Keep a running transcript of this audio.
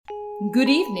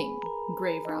Good evening,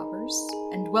 grave robbers,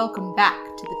 and welcome back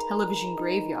to the television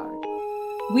graveyard.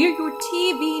 We're your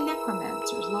TV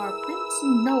necromancers, Laura Prince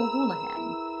and Noah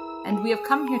Houlihan, and we have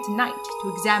come here tonight to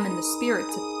examine the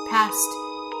spirits of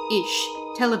past-ish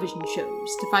television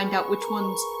shows to find out which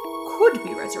ones could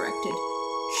be resurrected,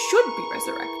 should be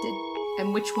resurrected,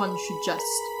 and which ones should just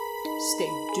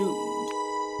stay doomed.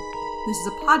 This is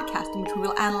a podcast in which we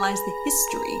will analyze the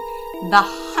history, the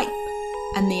hype,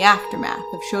 and the aftermath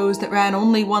of shows that ran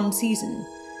only one season,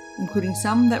 including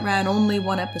some that ran only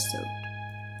one episode.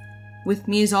 With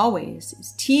me, as always,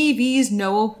 is TV's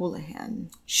Noah Houlihan.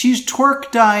 She's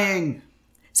twerk dying.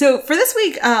 So, for this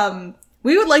week,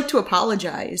 we would like to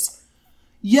apologize.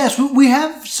 Yes, we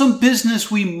have some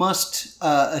business we must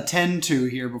attend to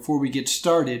here before we get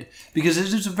started, because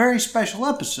it is a very special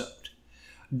episode.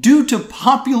 Due to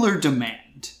popular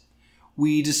demand,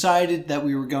 we decided that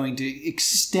we were going to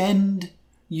extend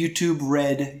YouTube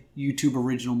Red, YouTube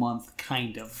Original Month,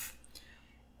 kind of.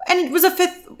 And it was a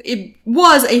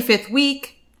fifth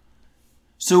week.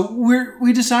 So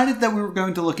we decided that we were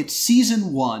going to look at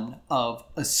Season 1 of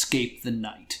Escape the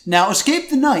Night. Now, Escape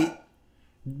the Night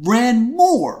ran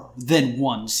more than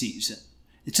one season.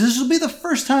 So this will be the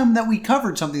first time that we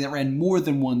covered something that ran more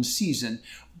than one season.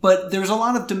 But there's a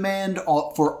lot of demand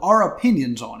for our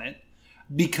opinions on it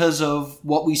because of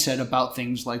what we said about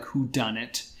things like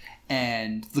Whodunit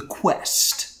and The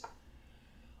Quest.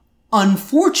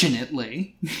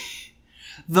 Unfortunately,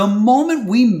 the moment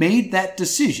we made that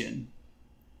decision,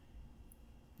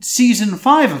 Season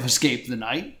 5 of Escape the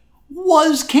Night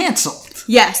was canceled.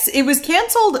 Yes, it was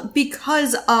canceled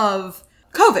because of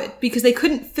COVID, because they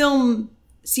couldn't film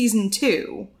Season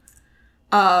 2.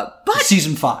 But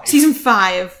Season 5. Season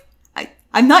 5.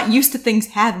 I'm not used to things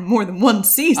having more than one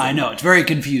season. I know, it's very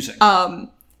confusing.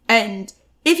 And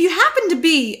if you happen to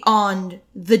be on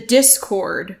the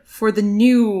Discord for the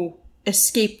new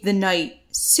Escape the Night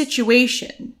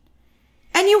situation,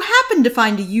 and you happen to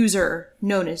find a user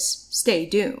known as Stay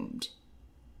Doomed,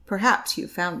 perhaps you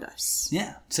found us.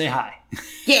 Yeah, say hi.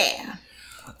 Yeah.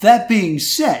 That being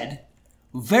said,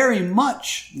 very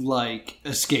much like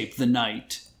Escape the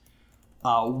Night,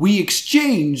 we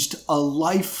exchanged a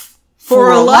life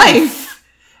for a life.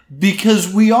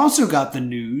 Because we also got the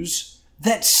news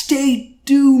that Stay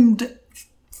Doomed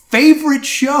favorite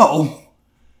show,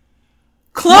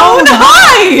 Clone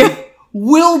High,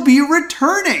 will be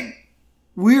returning.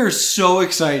 We are so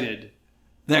excited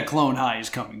that Clone High is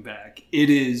coming back. It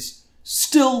is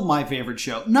still my favorite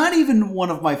show. Not even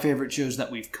one of my favorite shows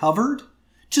that we've covered.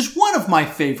 Just one of my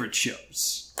favorite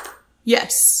shows.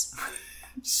 Yes.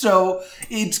 So,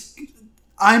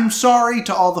 I'm sorry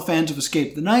to all the fans of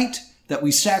Escape the Night that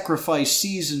we sacrificed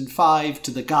Season 5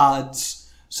 to the gods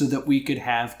so that we could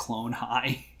have Clone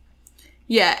High.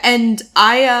 Yeah, and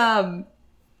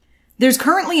there's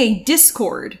currently a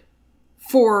Discord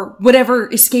for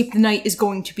whatever Escape the Night is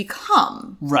going to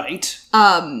become. Right.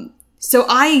 So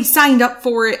I signed up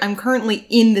for it. I'm currently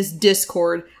in this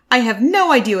Discord. I have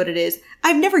no idea what it is.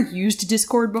 I've never used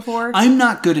Discord before. I'm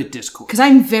not good at Discord. Because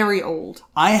I'm very old.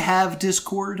 I have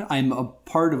Discord. I'm a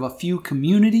part of a few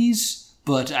communities,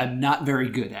 but I'm not very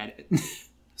good at it.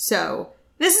 So,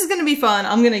 this is going to be fun.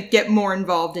 I'm going to get more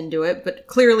involved into it, but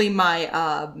clearly my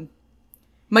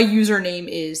username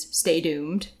is Stay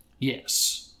Doomed.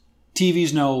 Yes.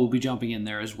 TV's Noah will be jumping in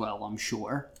there as well, I'm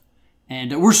sure.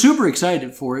 And we're super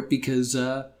excited for it because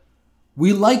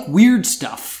we like weird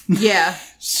stuff. Yeah.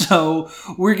 So,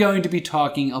 we're going to be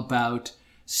talking about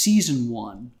Season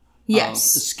 1 of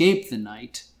Escape the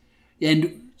Night.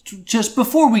 And just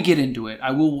before we get into it,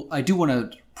 I do want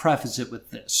to preface it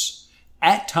with this.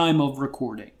 At time of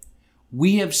recording,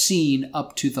 we have seen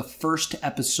up to the first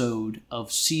episode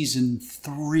of Season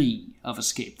 3 of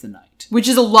Escape the Night. Which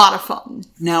is a lot of fun.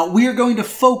 Now, we are going to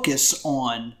focus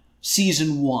on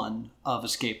Season 1 of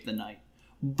Escape the Night.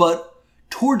 But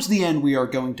towards the end, we are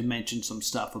going to mention some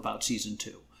stuff about Season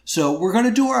 2. So we're going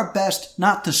to do our best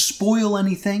not to spoil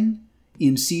anything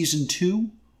in Season 2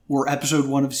 or Episode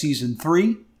 1 of Season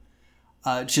 3.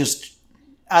 Just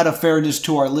out of fairness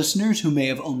to our listeners who may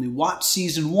have only watched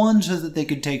Season 1 so that they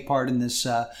could take part in this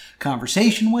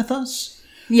conversation with us.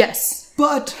 Yes.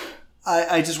 But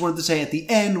I just wanted to say at the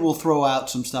end, we'll throw out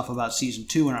some stuff about Season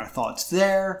 2 and our thoughts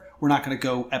there. We're not going to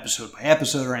go episode by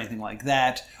episode or anything like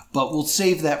that, but we'll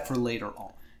save that for later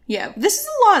on. Yeah, this is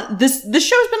a lot. This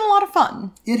show's been a lot of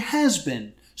fun. It has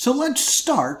been. So let's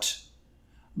start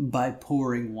by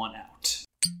pouring one out.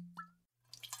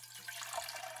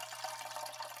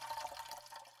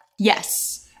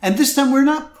 Yes. And this time we're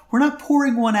not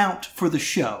pouring one out for the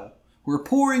show. We're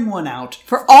pouring one out.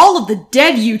 For all of the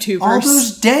dead YouTubers. All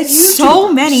those dead YouTubers.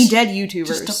 So many dead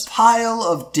YouTubers. Just a pile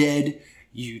of dead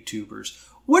YouTubers.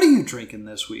 What are you drinking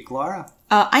this week, Laura?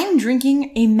 I'm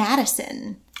drinking a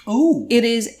Madison. Oh. It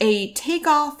is a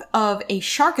takeoff of a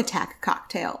Shark Attack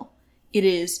cocktail. It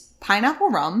is pineapple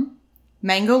rum,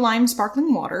 mango lime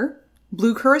sparkling water,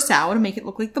 blue curacao to make it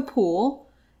look like the pool,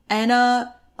 and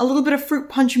a little bit of fruit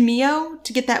punch Mio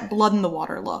to get that blood in the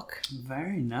water look.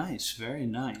 Very nice, very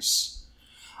nice.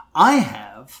 I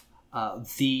have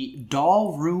the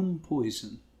Doll Room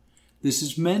Poison. This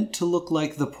is meant to look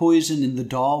like the poison in the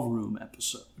Doll Room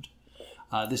episode.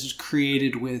 This is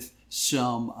created with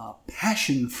some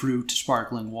passion fruit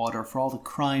sparkling water for all the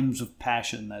crimes of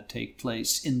passion that take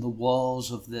place in the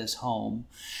walls of this home.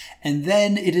 And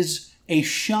then it is a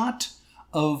shot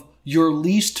of your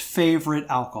least favorite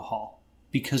alcohol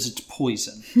because it's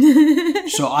poison.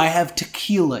 So I have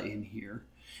tequila in here.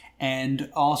 And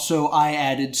also I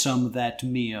added some of that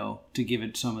Mio to give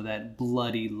it some of that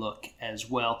bloody look as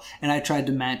well. And I tried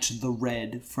to match the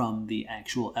red from the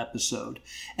actual episode.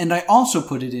 And I also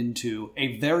put it into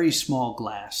a very small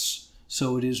glass,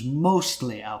 so it is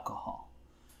mostly alcohol.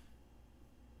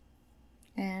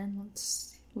 And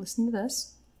let's listen to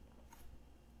this.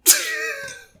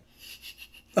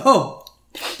 Oh,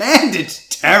 and it's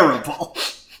terrible.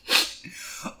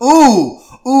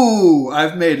 Ooh,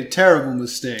 I've made a terrible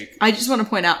mistake. I just want to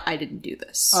point out I didn't do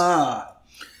this.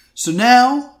 So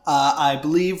now, I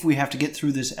believe we have to get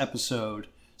through this episode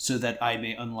so that I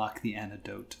may unlock the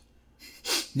antidote.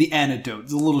 The antidote,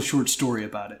 the little short story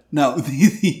about it. No,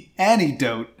 the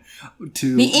antidote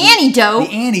to... The antidote?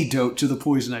 The antidote to the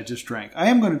poison I just drank. I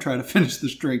am going to try to finish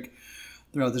this drink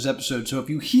throughout this episode. So if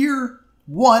you hear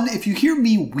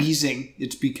me wheezing,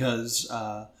 it's because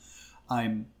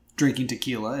I'm drinking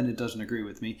tequila and it doesn't agree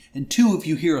with me. And 2, if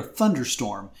you hear a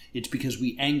thunderstorm, it's because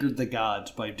we angered the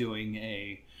gods by doing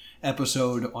a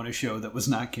episode on a show that was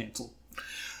not canceled.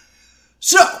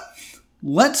 So,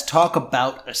 let's talk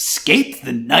about Escape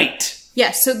the Night.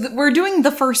 Yes, so we're doing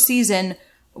the first season,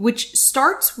 which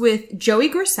starts with Joey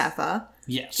Graceffa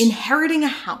inheriting a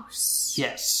house.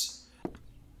 Yes.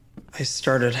 I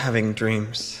started having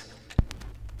dreams.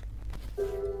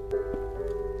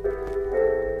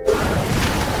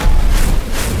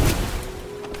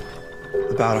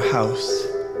 About a house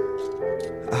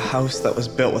that was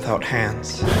built without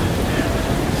hands.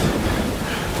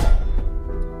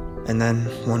 And then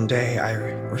one day I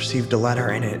received a letter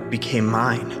and it became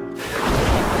mine.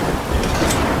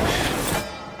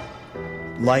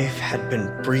 Life had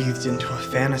been breathed into a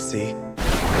fantasy.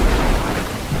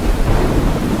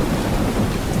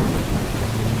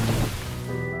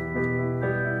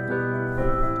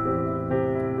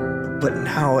 But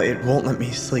now it won't let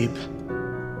me sleep.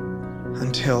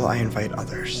 Until I invite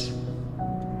others.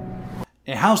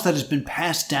 A house that has been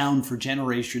passed down for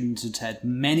generations. It's had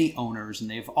many owners, and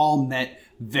they've all met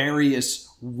various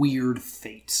weird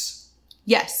fates.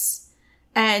 Yes.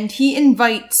 And he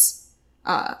invites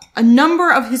a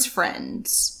number of his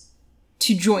friends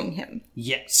to join him.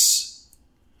 Yes.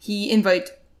 He invites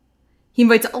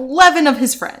 11 of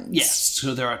his friends. Yes,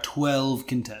 so there are 12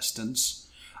 contestants.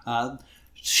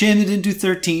 Shannon didn't do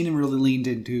 13 and really leaned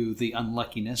into the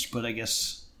unluckiness, but I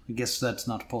guess that's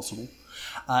not possible.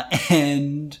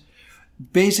 And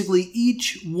basically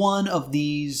each one of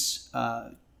these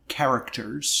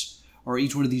characters, or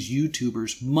each one of these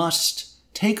YouTubers,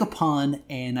 must take upon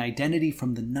an identity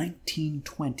from the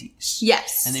 1920s.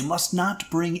 Yes. And they must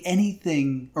not bring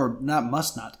anything, or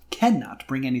cannot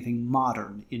bring anything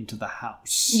modern into the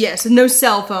house. Yes, and no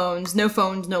cell phones, no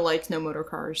lights, no motor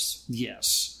cars.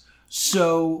 Yes.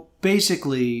 So,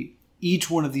 basically, each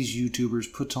one of these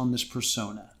YouTubers puts on this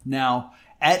persona. Now,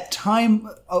 at time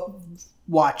of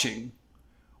watching,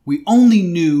 we only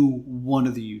knew one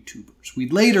of the YouTubers. We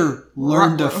later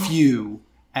learned a few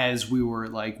as we were,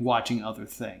 watching other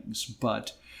things.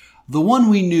 But the one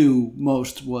we knew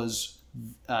most was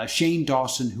Shane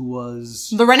Dawson, who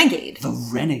was... The Renegade. The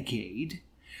Renegade.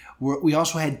 We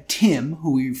also had Tim,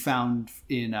 who we found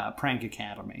in Prank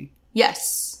Academy.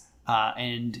 Yes.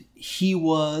 And he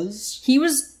was... He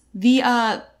was the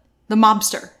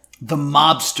mobster. The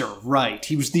mobster, right.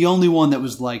 He was the only one that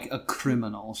was a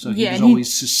criminal, so he was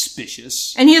always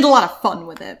suspicious. And he had a lot of fun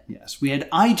with it. Yes. We had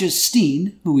Ija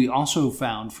Steen, who we also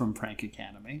found from Prank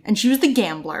Academy. And she was the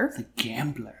gambler. The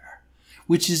gambler.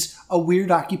 Which is a weird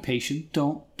occupation.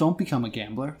 Don't become a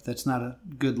gambler. That's not a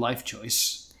good life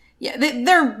choice. Yeah,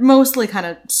 they're mostly kind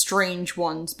of strange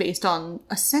ones based on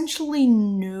essentially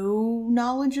no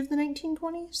knowledge of the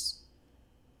 1920s.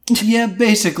 Yeah,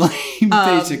 basically.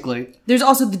 Basically. There's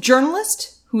also the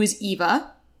journalist, who is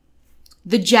Eva.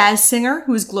 the jazz singer,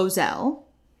 who is Glozell,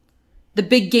 the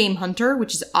big game hunter,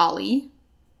 which is Ollie,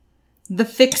 the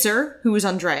fixer, who is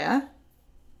Andrea,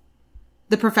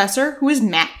 the professor, who is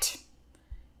Matt,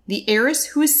 the heiress,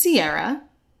 who is Sierra,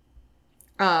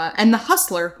 and the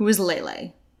hustler, who is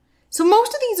Lele. So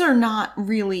most of these are not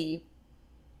really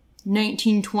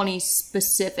 1920s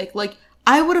specific. Like,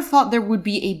 I would have thought there would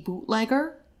be a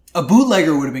bootlegger. A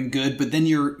bootlegger would have been good, but then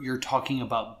you're talking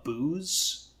about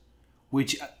booze,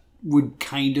 which would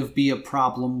kind of be a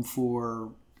problem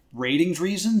for ratings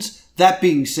reasons. That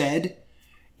being said,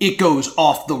 it goes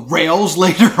off the rails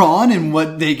later on in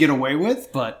what they get away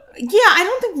with, but... Yeah, I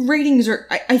don't think ratings are...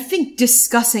 I think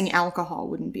discussing alcohol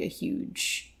wouldn't be a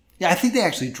huge... Yeah, I think they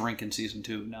actually drink in season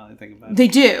 2, now that I think about it. They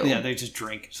do. Yeah, they just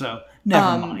drink, so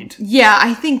never mind. Yeah,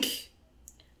 I think,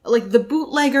 like, the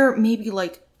bootlegger, maybe,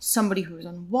 like, somebody who's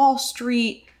on Wall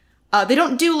Street. They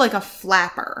don't do, like, a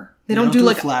flapper. They don't do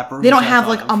like... flapper. They don't have,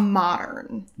 like, a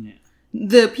modern. Yeah.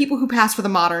 The people who pass for the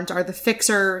moderns are the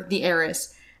fixer, the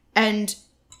heiress, and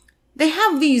they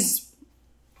have these,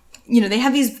 they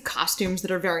have these costumes that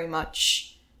are very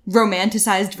much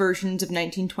romanticized versions of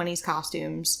 1920s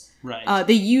costumes. Right.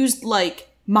 They used,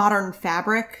 like, modern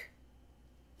fabric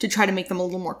to try to make them a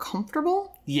little more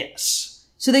comfortable. Yes.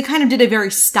 So they kind of did a very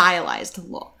stylized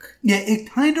look. Yeah, it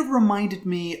kind of reminded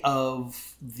me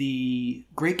of the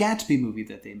Great Gatsby movie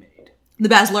that they made. The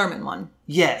Baz Luhrmann one.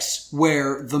 Yes,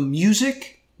 where the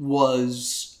music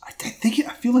was, I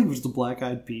feel like it was the Black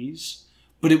Eyed Peas,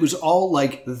 but it was all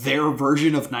like their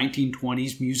version of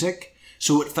 1920s music,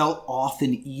 so it felt off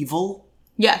and evil.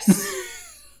 Yes.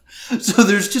 So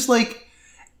there's just like,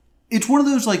 it's one of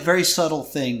those like very subtle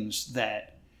things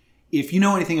that if you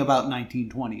know anything about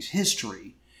 1920s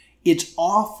history, it's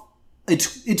off,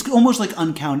 it's almost like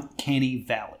Uncanny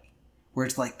Valley, where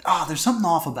it's like, there's something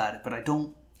off about it, but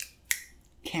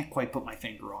can't quite put my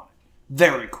finger on it.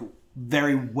 Very cool.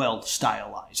 Very well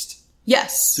stylized.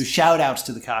 Yes. So shout outs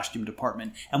to the costume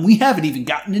department. And we haven't even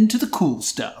gotten into the cool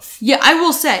stuff. Yeah, I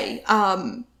will say,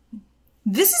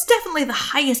 this is definitely the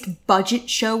highest budget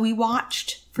show we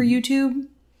watched for YouTube.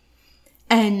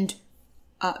 And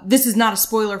this is not a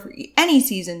spoiler for any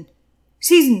season.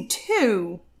 Season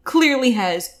 2 clearly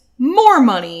has more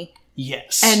money.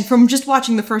 Yes. And from just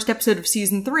watching the first episode of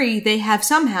season 3, they have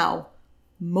somehow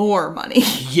more money.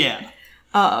 Yeah.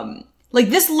 Like,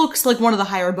 this looks like one of the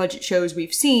higher budget shows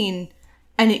we've seen,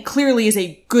 and it clearly is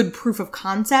a good proof of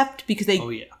concept because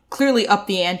they clearly up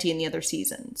the ante in the other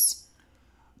seasons.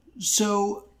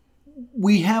 So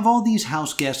we have all these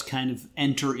house guests kind of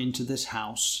enter into this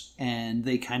house, and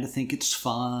they kind of think it's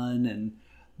fun, and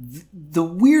the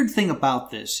weird thing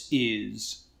about this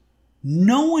is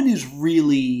no one is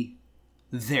really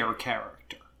their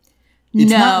character.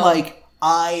 It's not like,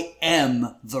 I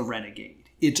am the renegade.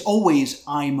 It's always,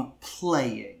 I'm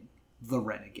playing the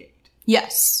renegade.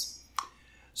 Yes.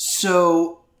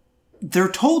 So,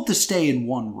 they're told to stay in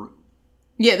one room.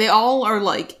 Yeah, they all are,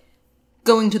 like,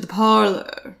 going to the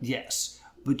parlor. Yes.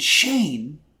 But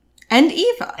Shane... And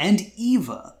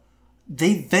Eva.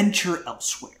 They venture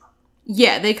elsewhere.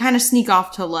 Yeah, they kind of sneak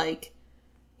off to, like,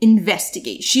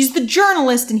 investigate. She's the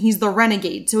journalist and he's the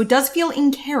renegade, so it does feel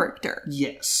in character.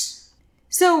 Yes.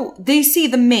 So, they see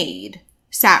the maid,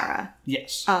 Sarah.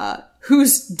 Yes.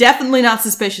 Who's definitely not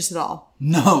suspicious at all.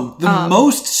 No, the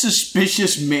most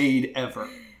suspicious maid ever.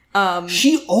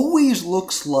 She always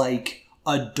looks like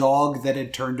a dog that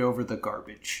had turned over the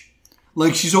garbage.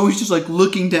 Like, she's always just, like,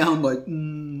 looking down like,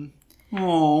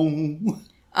 oh.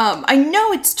 I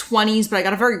know it's 20s, but I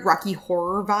got a very Rocky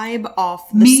Horror vibe off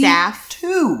the staff. Me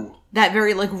too. That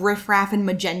very, like, riffraff and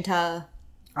magenta.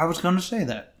 I was going to say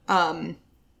that.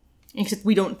 Except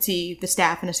we don't see the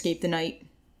staff in Escape the Night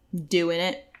doing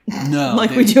it. No.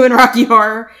 Like we do in Rocky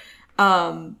Horror.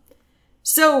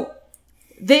 So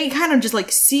they kind of just,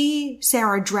 like, see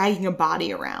Sarah dragging a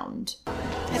body around.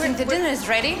 I think the dinner is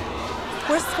ready.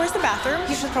 Where's the bathroom?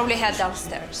 You should probably head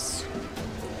downstairs.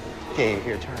 Okay,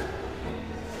 your turn.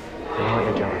 I know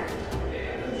what you're doing.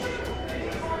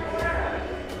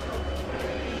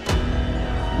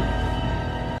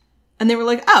 And they were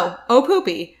like, oh,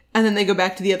 poopy. And then they go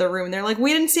back to the other room and they're like,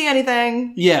 we didn't see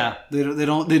anything. Yeah, they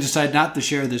decide not to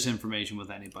share this information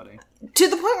with anybody. To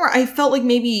the point where I felt like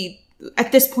maybe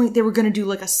at this point they were going to do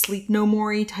like a Sleep No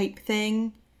More type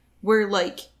thing where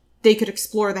like they could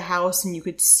explore the house and you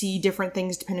could see different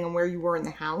things depending on where you were in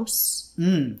the house.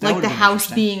 Like the house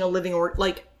being a living or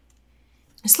like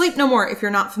Sleep No More, if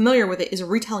you're not familiar with it, is a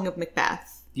retelling of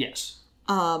Macbeth. Yes.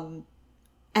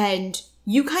 And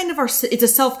you kind of are, it's a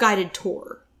self-guided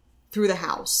tour through the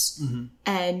house.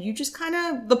 And you just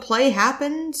the play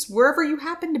happens wherever you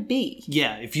happen to be.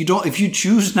 Yeah, if you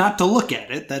choose not to look at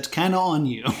it, that's kind of on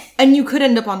you. And you could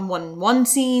end up on one-on-one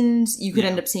scenes. You could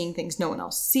end up seeing things no one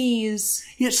else sees.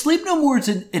 Yeah, Sleep No More is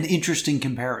an interesting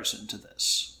comparison to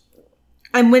this.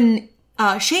 And when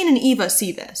Shane and Eva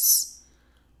see this,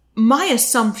 my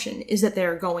assumption is that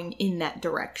they're going in that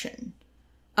direction.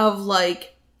 Of,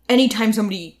 like, anytime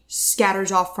somebody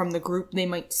scatters off from the group, they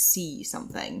might see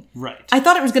something. Right. I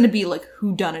thought it was going to be, like,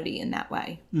 whodunity in that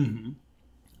way.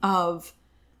 Of,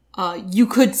 you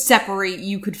could separate,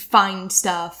 you could find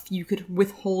stuff, you could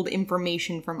withhold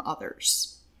information from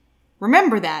others.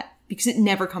 Remember that, because it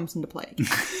never comes into play.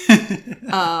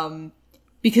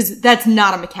 Because that's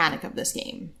not a mechanic of this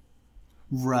game.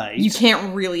 Right. You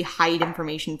can't really hide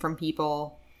information from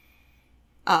people.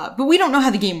 But we don't know how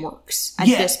the game works at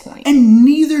this point. And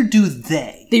neither do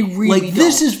they. They really don't.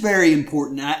 This is very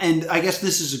important, and I guess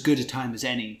this is as good a time as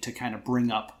any to kind of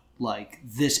bring up, like,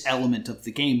 this element of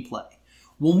the gameplay.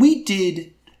 When we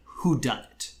did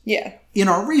Whodunit, in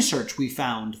our research we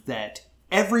found that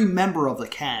every member of the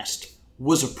cast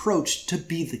was approached to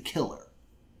be the killer.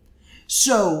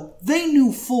 So, they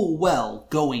knew full well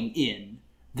going in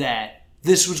that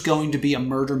this was going to be a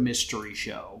murder mystery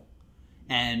show.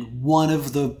 And one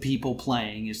of the people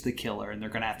playing is the killer, and they're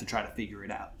going to have to try to figure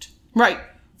it out. Right.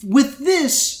 With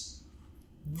this,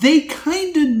 they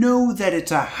kind of know that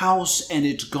it's a house and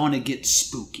it's going to get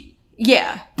spooky.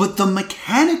 Yeah. But the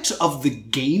mechanics of the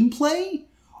gameplay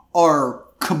are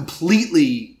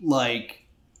completely, like,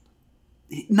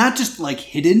 not just, like,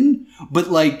 hidden, but,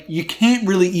 like, you can't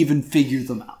really even figure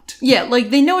them out. Yeah, like,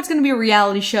 they know it's going to be a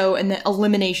reality show, and the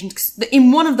eliminations,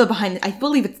 in one of the I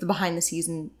believe it's the behind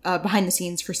the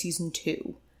scenes for season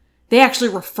 2, they actually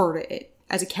refer to it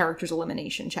as a character's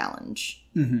elimination challenge.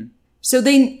 So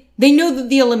they know that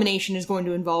the elimination is going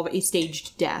to involve a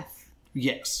staged death.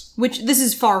 Yes. Which, this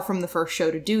is far from the first show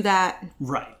to do that.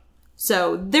 Right.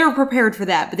 So they're prepared for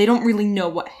that, but they don't really know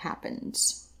what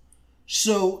happens.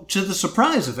 So, to the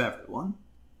surprise of everyone,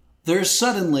 there's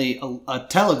suddenly a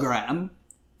telegram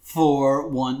for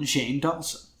one Shane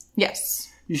Dawson. Yes.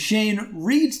 Shane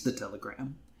reads the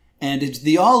telegram, and it's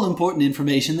the all-important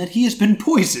information that he has been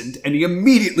poisoned, and he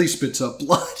immediately spits up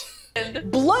blood.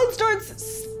 Blood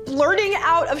starts splurting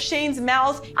out of Shane's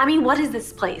mouth. I mean, what is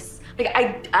this place?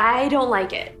 Like, I don't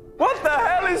like it. What the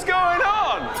hell is going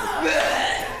on?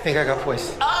 I think I got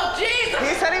poisoned. Oh, Jesus!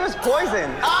 He said he was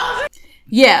poisoned.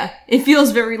 Yeah, it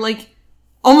feels very, like,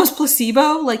 almost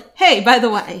placebo. Like, hey, by the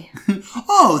way.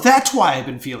 Oh, that's why I've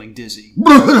been feeling dizzy.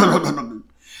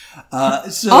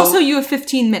 Also, you have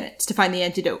 15 minutes to find the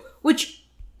antidote, which,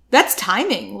 that's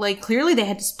timing. Like, clearly they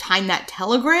had to time that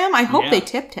telegram. I hope they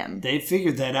tipped him. They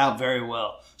figured that out very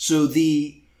well. So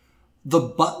the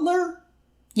butler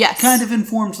Yes. kind of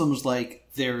informs them, was like,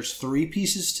 there's 3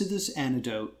 pieces to this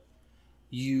antidote.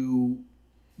 You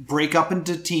break up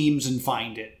into teams and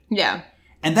find it. Yeah.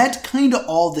 And that's kind of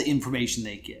all the information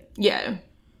they get. Yeah.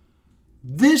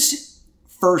 This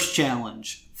first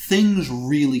challenge, things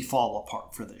really fall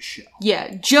apart for this show.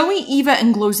 Yeah. Joey, Eva,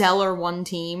 and Glozell are one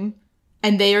team,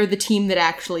 and they are the team that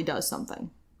actually does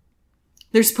something.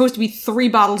 There's supposed to be 3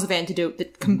 bottles of antidote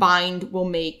that combined will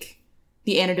make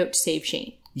the antidote to save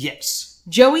Shane. Yes.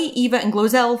 Joey, Eva, and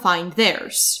Glozell find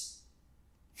theirs.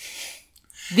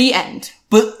 The end.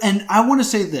 And I want to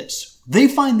say this. They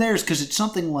find theirs because it's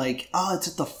something like, oh, it's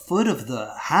at the foot of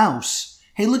the house.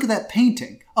 Hey, look at that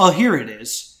painting. Oh, here it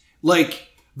is. Like,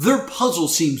 their puzzle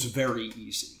seems very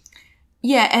easy.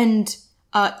 Yeah, and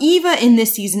Eva in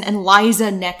this season and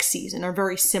Liza next season are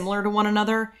very similar to one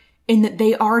another in that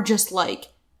they are just, like,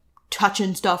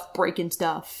 touching stuff, breaking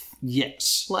stuff.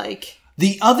 Yes. Like,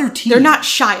 the other teams... They're not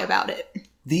shy about it.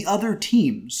 The other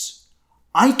teams,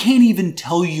 I can't even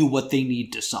tell you what they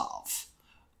need to solve.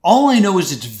 All I know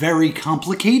is it's very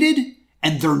complicated,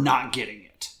 and they're not getting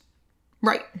it.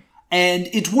 Right. And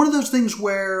it's one of those things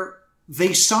where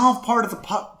they solve part of the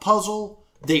puzzle,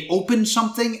 they open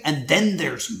something, and then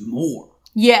there's more.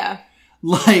 Yeah.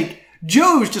 Like,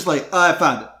 Joe was just like, I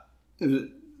found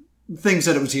it. Thing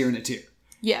said it was here and it's here.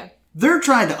 Yeah. They're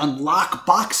trying to unlock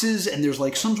boxes, and there's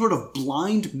like some sort of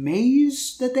blind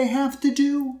maze that they have to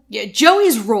do. Yeah,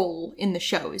 Joey's role in the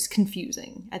show is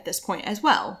confusing at this point as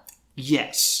well.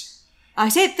 Yes. I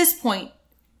say at this point,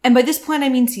 and by this point I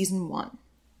mean season 1.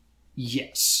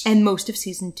 Yes. And most of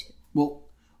season 2. Well,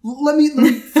 let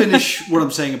me finish what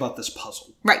I'm saying about this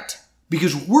puzzle. Right.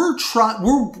 Because we're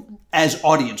as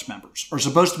audience members are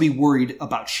supposed to be worried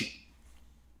about Shane.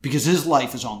 Because his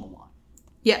life is on the line.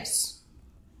 Yes.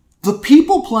 The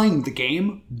people playing the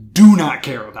game do not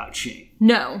care about Shane.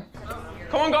 No.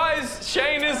 Come on, guys.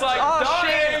 Shane is like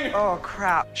dying. Shane. Oh,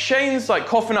 crap. Shane's like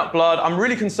coughing up blood. I'm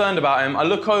really concerned about him. I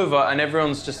look over and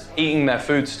everyone's just eating their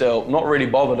food still, not really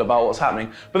bothered about what's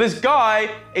happening. But this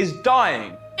guy is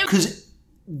dying. Because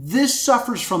this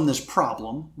suffers from this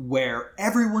problem where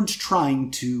everyone's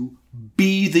trying to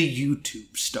be the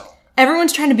YouTube star.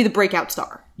 Everyone's trying to be the breakout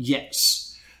star.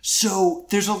 Yes. So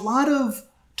there's a lot of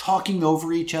talking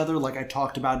over each other, like I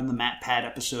talked about in the Matt Pat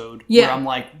episode, where I'm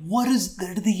like, what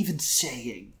are they even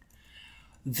saying?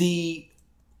 The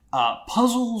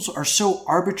puzzles are so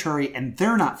arbitrary and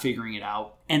they're not figuring it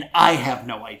out, and I have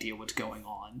no idea what's going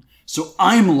on. So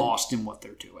I'm lost in what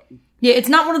they're doing. Yeah, it's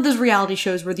not one of those reality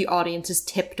shows where the audience is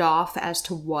tipped off as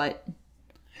to what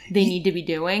they need to be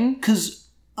doing. Because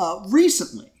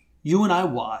recently, you and I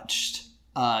watched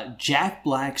Jack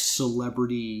Black's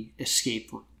Celebrity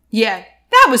Escape Room. Yeah,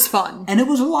 that was fun. And it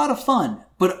was a lot of fun.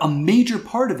 But a major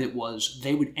part of it was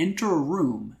they would enter a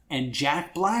room and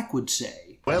Jack Black would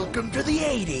say, "Welcome to the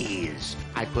 80s.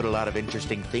 I put a lot of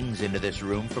interesting things into this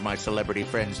room for my celebrity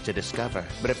friends to discover.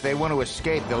 But if they want to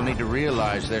escape, they'll need to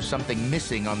realize there's something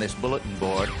missing on this bulletin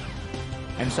board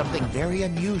and something very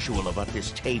unusual about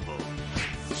this table.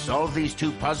 Solve these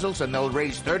 2 puzzles and they'll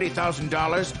raise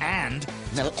 $30,000 and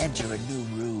they'll enter a new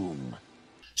room."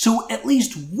 So at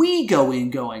least we go in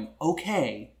going,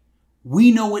 okay, we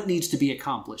know what needs to be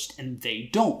accomplished, and they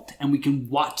don't. And we can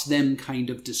watch them kind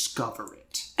of discover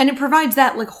it. And it provides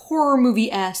that, like, horror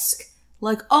movie-esque,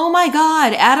 like, oh my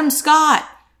god, Adam Scott,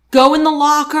 go in the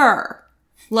locker.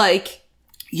 Like,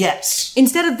 yes.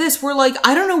 Instead of this, we're like,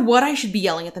 I don't know what I should be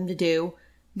yelling at them to do.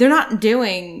 They're not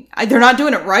doing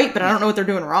it right, but I don't know what they're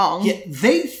doing wrong. Yeah,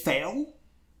 they fail,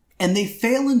 and they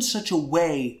fail in such a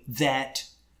way that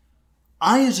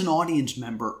I, as an audience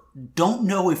member, don't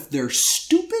know if they're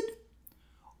stupid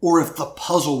or if the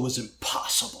puzzle was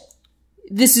impossible.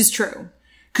 This is true.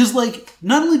 Because, like,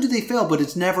 not only do they fail, but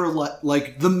it's never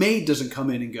like the maid doesn't come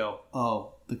in and go,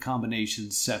 oh, the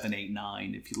combination's 7, 8,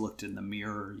 9. If you looked in the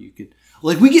mirror, you could...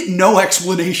 Like, we get no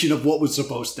explanation of what was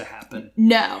supposed to happen.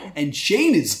 No. And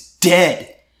Shane is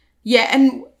dead. Yeah,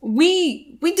 and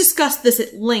we discussed this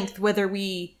at length, whether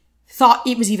we thought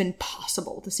it was even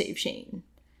possible to save Shane.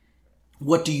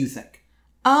 What do you think?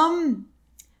 Shane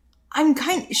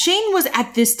was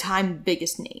at this time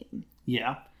biggest name.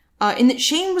 Yeah. In that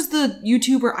Shane was the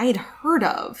YouTuber I had heard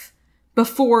of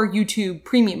before YouTube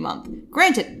Premium Month.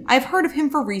 Granted, I've heard of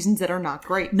him for reasons that are not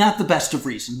great. Not the best of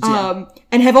reasons, yeah.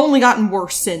 And have only gotten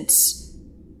worse since...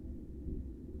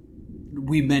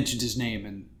 We mentioned his name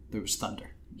and there was thunder.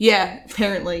 Yeah,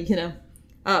 apparently, you know.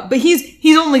 But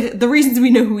he's only... The reasons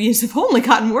we know who he is have only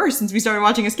gotten worse since we started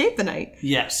watching Escape the Night.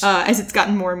 Yes. As it's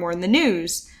gotten more and more in the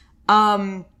news.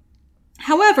 However,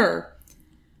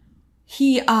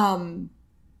 he...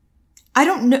 I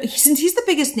don't know, since he's the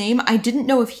biggest name, I didn't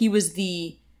know if he was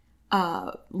the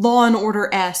Law and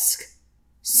Order-esque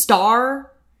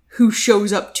star who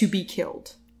shows up to be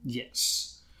killed.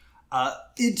 Yes.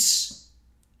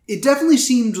 It definitely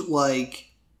seemed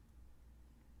like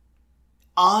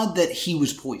odd that he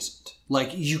was poisoned.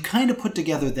 Like, you kind of put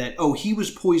together that, oh, he was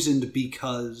poisoned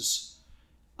because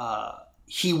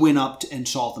he went up and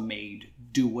saw the maid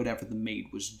do whatever the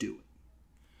maid was doing.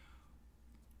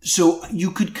 So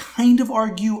you could kind of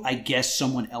argue, I guess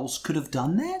someone else could have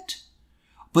done that,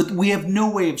 but we have no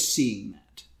way of seeing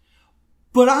that.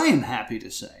 But I am happy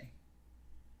to say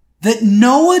that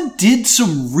Noah did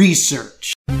some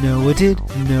research. Noah did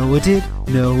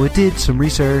some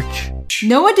research.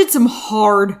 Noah did some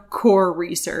hardcore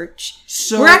research.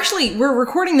 So we're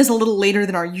recording this a little later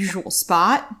than our usual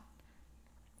spot.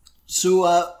 So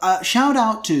shout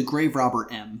out to Grave Robber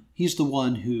M. He's the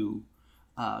one who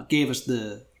gave us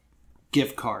the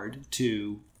gift card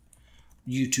to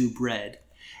YouTube Red.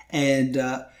 And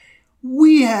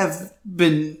we have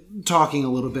been talking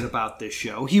a little bit about this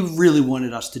show. He really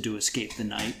wanted us to do Escape the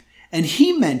Night. And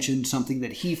he mentioned something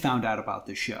that he found out about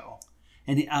the show.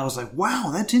 And I was like,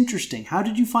 wow, that's interesting. How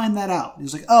did you find that out? He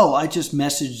was like, oh, I just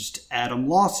messaged Adam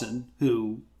Lawson,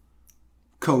 who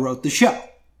co-wrote the show.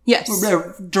 Yes.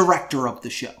 Or director of the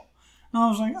show. And I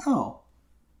was like, oh.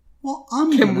 Well,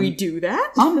 Can we do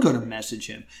that? I'm going to message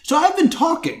him. So I've been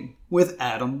talking with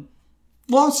Adam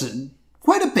Lawson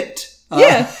quite a bit.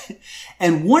 Yeah.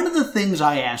 And one of the things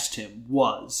I asked him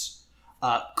was,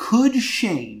 could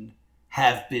Shane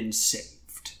have been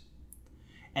saved?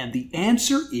 And the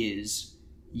answer is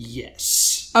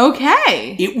yes.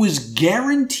 Okay. It was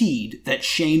guaranteed that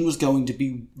Shane was going to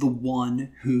be the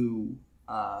one who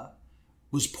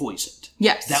was poisoned.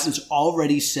 Yes. That was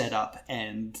already set up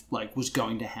and was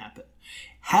going to happen.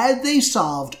 Had they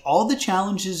solved all the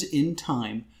challenges in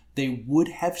time, they would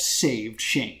have saved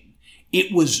Shane.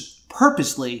 It was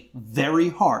purposely very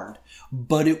hard,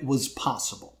 but it was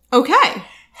possible. Okay.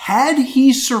 Had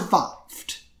he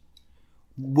survived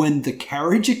when the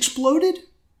carriage exploded,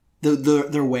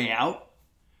 their way out,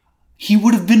 he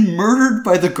would have been murdered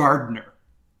by the gardener.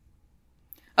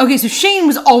 Okay, so Shane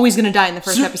was always going to die in the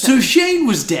first episode. So Shane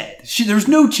was dead. There's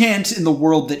no chance in the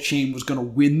world that Shane was going to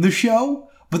win the show,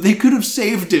 but they could have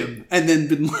saved him, and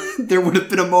then there would have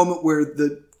been a moment where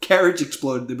the carriage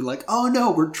exploded. They'd be like, oh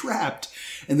no, we're trapped.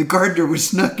 And the gardener was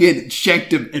snuck in and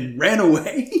shanked him and ran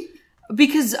away.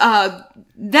 Because that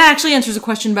actually answers a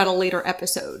question about a later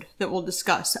episode that we'll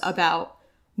discuss about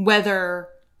whether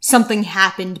something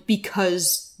happened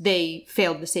because they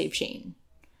failed to save Shane.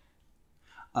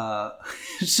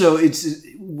 So it's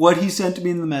what he sent to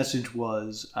me in the message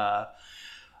was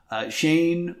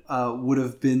Shane would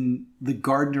have been the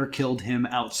gardener killed him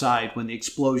outside when the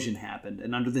explosion happened,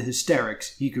 and under the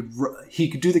hysterics he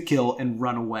could do the kill and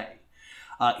run away.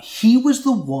 He was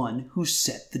the one who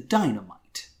set the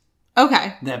dynamite.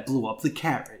 Okay. That blew up the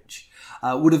carriage.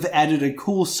 Would have added a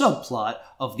cool subplot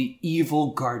of the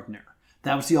evil gardener.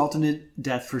 That was the alternate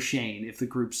death for Shane if the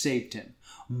group saved him.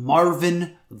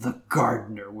 Marvin the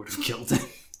gardener would have killed him.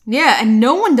 Yeah, and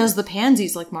no one does the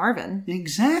pansies like Marvin.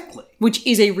 Exactly. Which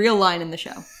is a real line in the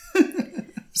show.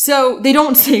 So they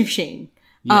don't save Shane.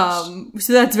 Yes.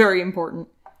 So that's very important.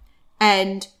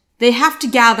 And they have to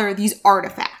gather these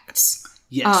artifacts.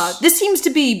 Yes. This seems to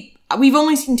be, we've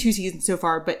only seen 2 seasons so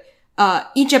far, but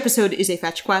each episode is a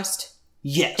fetch quest.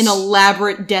 Yes. An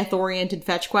elaborate death-oriented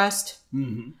fetch quest.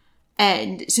 Mm-hmm.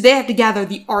 And so they have to gather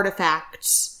the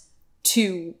artifacts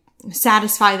to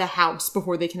satisfy the house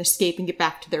before they can escape and get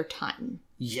back to their time.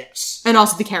 Yes. And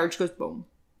also the carriage goes boom.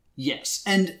 Yes.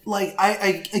 And,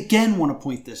 I again want to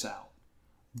point this out.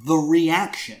 The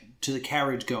reaction to the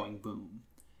carriage going boom,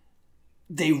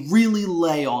 they really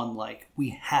lay on, we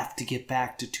have to get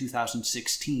back to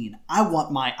 2016. I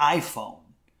want my iPhone.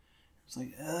 It's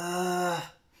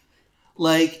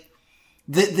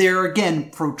they're again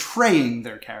portraying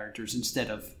their characters instead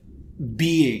of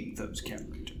being those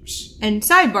characters. And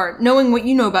sidebar, knowing what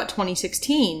you know about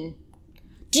 2016,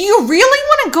 do you really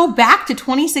want to go back to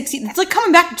 2016? It's like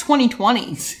coming back to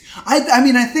 2020.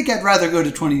 I think I'd rather go to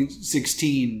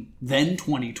 2016 than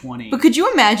 2020. But could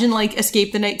you imagine,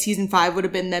 Escape the Night Season 5 would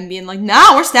have been them being like,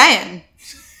 no, we're staying.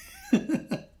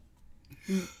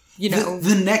 You know.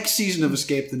 The next season of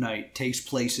Escape the Night takes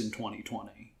place in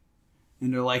 2020.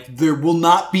 And they're like, there will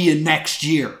not be a next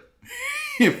year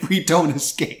if we don't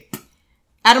escape.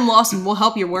 Adam Lawson will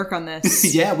help you work on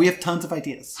this. Yeah, we have tons of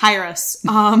ideas. Hire us.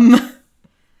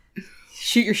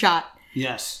 Shoot your shot.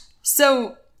 Yes.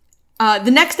 So, the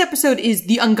next episode is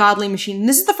The Ungodly Machine. And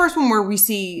this is the first one where we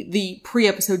see the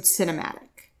pre-episode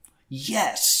cinematic.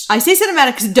 Yes. I say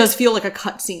cinematic because it does feel like a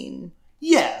cutscene.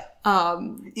 Yeah.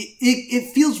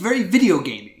 It feels very video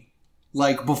gamey.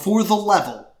 Before the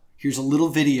level, here's a little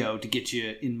video to get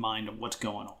you in mind of what's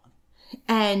going on.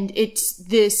 And it's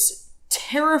this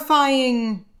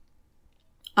terrifying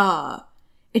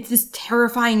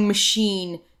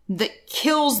machine that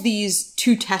kills these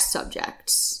 2 test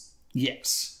subjects.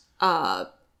 Yes.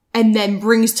 And then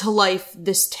brings to life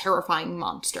this terrifying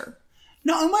monster.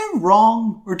 Now, am I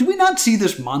wrong? Or do we not see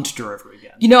this monster ever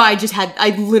again? You know, I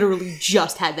literally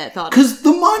just had that thought. Because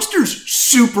the monster's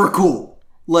super cool.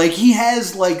 He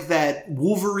has, that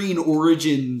Wolverine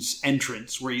Origins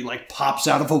entrance where he, pops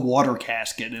out of a water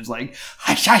casket and is like,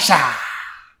 ha-sha-sha!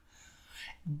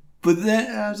 But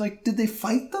then I was like, did they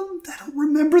fight them? I don't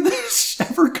remember this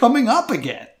ever coming up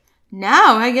again. No,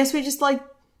 I guess we just,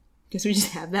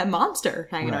 have that monster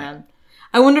hanging around.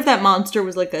 I wonder if that monster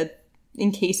was,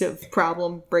 in case of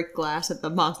problem, break glass, that the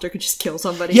monster could just kill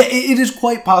somebody. Yeah, it is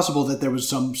quite possible that there was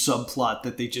some subplot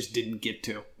that they just didn't get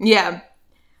to. Yeah.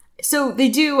 So they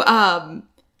do,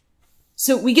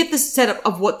 so we get this setup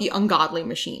of what the Ungodly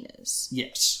Machine is.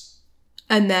 Yes.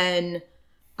 And then,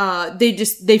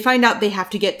 they find out they have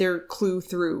to get their clue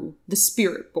through the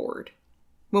spirit board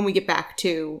when we get back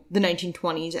to the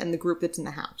 1920s and the group that's in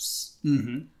the house.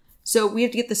 Mm-hmm. So we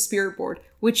have to get the spirit board,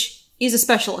 which is a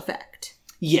special effect.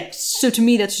 Yes. So to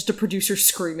me, that's just a producer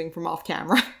screaming from off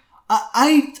camera.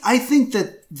 I think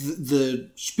that the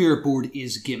spirit board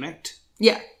is gimmicked.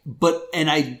 Yeah. And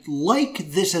I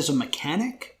like this as a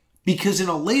mechanic because in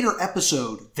a later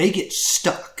episode, they get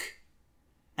stuck.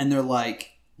 And they're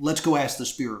like, let's go ask the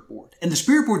spirit board. And the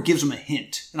spirit board gives them a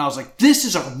hint. And I was like, this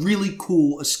is a really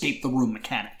cool escape the room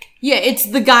mechanic. Yeah, it's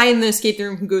the guy in the escape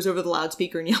room who goes over the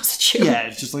loudspeaker and yells at you. Yeah,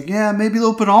 it's just like, maybe they'll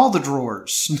open all the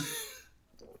drawers.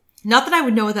 Not that I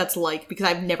would know what that's like because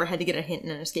I've never had to get a hint in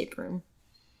an escape room.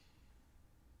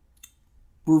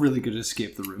 We're really good at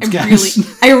Escape the Rooms,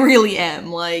 guys. I really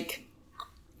am. Like,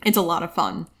 it's a lot of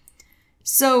fun.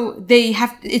 So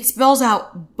it spells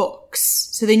out books.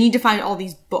 So they need to find all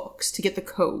these books to get the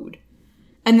code.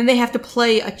 And then they have to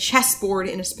play a chessboard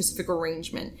in a specific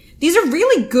arrangement. These are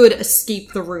really good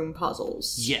escape the room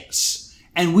puzzles. Yes.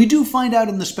 And we do find out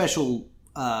in the special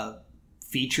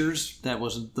features, that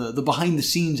was the behind the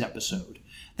scenes episode,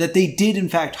 that they did in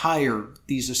fact hire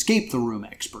these escape the room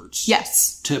experts.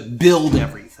 Yes. To build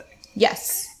everything.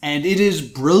 Yes. And it is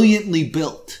brilliantly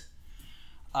built.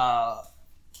 But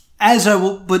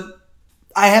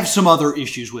I have some other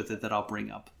issues with it that I'll bring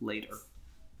up later.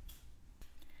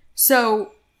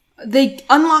 So they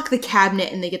unlock the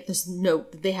cabinet and they get this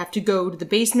note that they have to go to the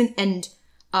basement and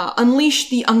unleash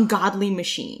the ungodly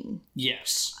machine.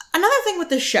 Yes. Another thing with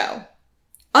this show,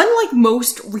 unlike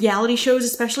most reality shows,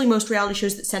 especially most reality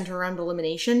shows that center around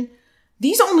elimination,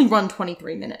 these only run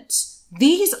 23 minutes.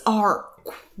 These are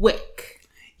quick.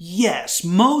 Yes,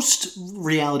 most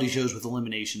reality shows with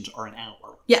eliminations are an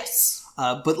hour. Yes.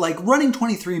 But like running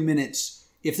 23 minutes,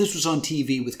 if this was on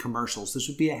TV with commercials, this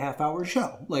would be a half-hour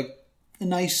show. Like a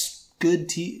nice, good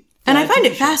TV. And I find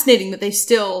it fascinating that they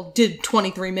still did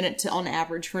 23 minutes on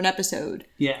average for an episode.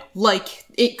 Yeah. Like,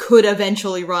 it could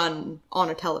eventually run on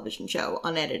a television show,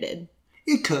 unedited.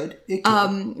 It could.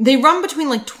 They run between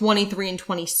like 23 and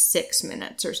 26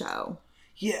 minutes or so.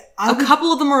 Yeah. A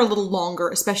couple of them are a little longer,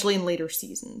 especially in later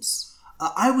seasons.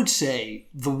 I would say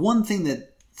the one thing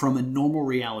that, from a normal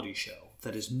reality show,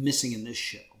 that is missing in this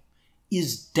show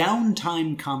is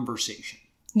downtime conversation.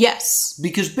 Yes.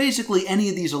 Because basically any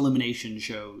of these elimination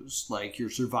shows, like your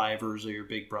Survivors or your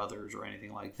Big Brothers or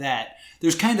anything like that,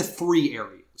 there's kind of three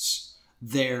areas.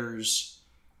 There's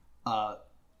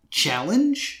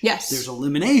challenge. Yes. There's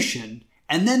elimination.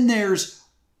 And then there's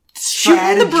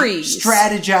shooting the breeze.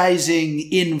 Strategizing,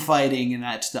 infighting, and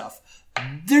that stuff.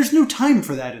 There's no time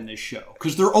for that in this show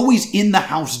because they're always in the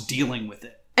house dealing with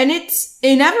it. And it's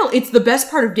inevitable. It's the best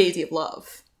part of Daisy of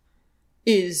Love.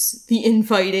 Is the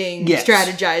infighting, yes.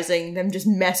 Strategizing, them just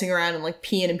messing around and like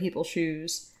peeing in people's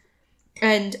shoes.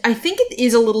 And I think it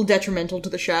is a little detrimental to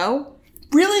the show.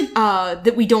 Really?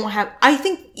 That we don't have... I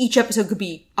think each episode could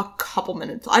be a couple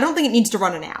minutes. I don't think it needs to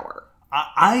run an hour.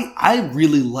 I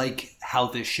really like how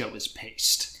this show is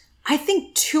paced. I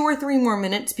think 2 or 3 more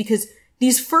minutes because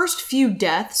these first few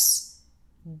deaths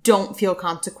don't feel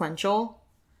consequential.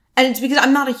 And it's because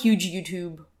I'm not a huge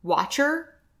YouTube watcher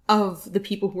of the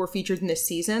people who are featured in this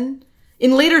season.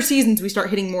 In later seasons, we start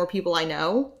hitting more people I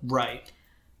know. Right.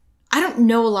 I don't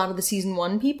know a lot of the season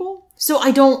 1 people, so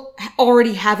I don't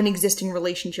already have an existing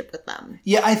relationship with them.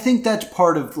 Yeah, I think that's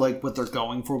part of like what they're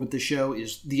going for with the show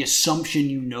is the assumption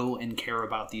you know and care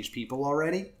about these people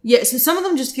already. Yeah, so some of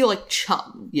them just feel like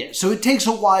chum. Yeah, so it takes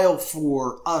a while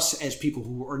for us as people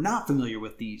who are not familiar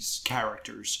with these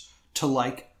characters to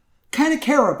like kind of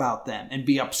care about them and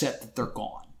be upset that they're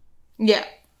gone. Yeah.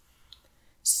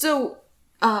 So,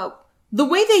 the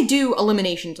way they do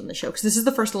eliminations on the show, because this is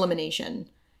the first elimination,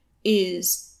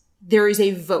 is there is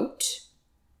a vote.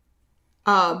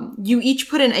 You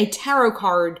each put in a tarot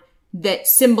card that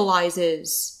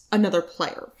symbolizes another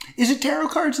player. Is it tarot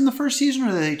cards in the first season,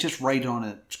 or do they just write on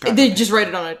it? They just write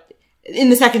it on it. In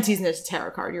the second season, it's a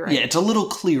tarot card, you're right. Yeah, it's a little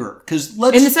clearer.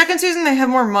 In the second season, they have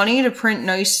more money to print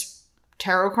nice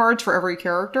tarot cards for every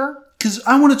character. Because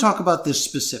I want to talk about this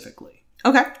specifically.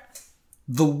 Okay.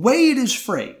 The way it is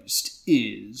phrased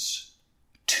is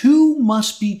 2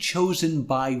 must be chosen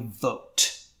by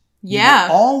vote. Yeah.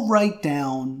 You all write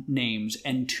down names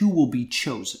and 2 will be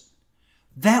chosen.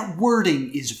 That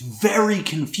wording is very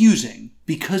confusing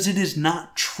because it is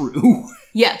not true.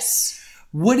 Yes.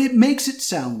 What it makes it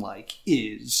sound like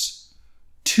is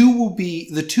 2 will be,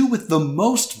 the 2 with the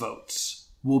most votes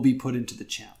will be put into the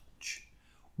challenge.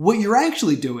 What you're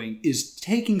actually doing is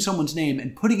taking someone's name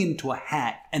and putting it into a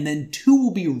hat, and then 2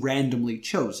 will be randomly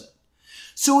chosen.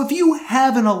 So if you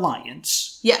have an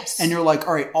alliance, yes, and you're like,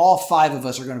 all right, all 5 of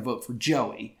us are going to vote for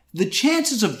Joey, the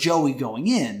chances of Joey going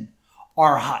in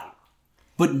are high,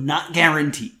 but not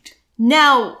guaranteed.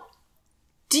 Now,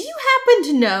 do you happen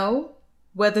to know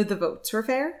whether the votes were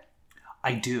fair?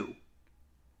 I do.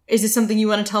 Is this something you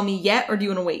want to tell me yet, or do you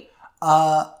want to wait?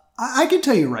 I can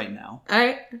tell you right now. All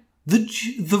right.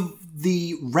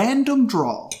 The random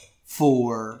draw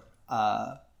for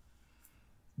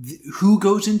who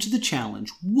goes into the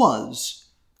challenge was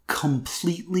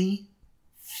completely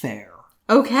fair.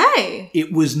 Okay.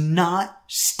 It was not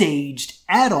staged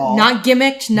at all. Not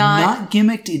gimmicked, Not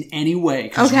gimmicked in any way.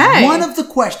 Because one of the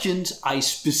questions I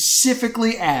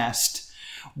specifically asked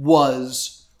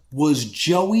was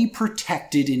Joey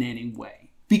protected in any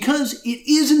way? Because it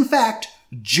is, in fact,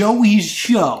 Joey's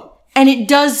show. And it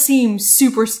does seem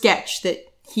super sketch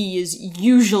that he is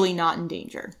usually not in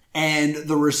danger. And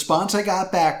the response I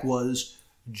got back was,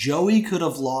 Joey could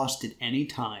have lost at any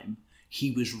time.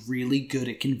 He was really good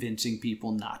at convincing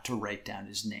people not to write down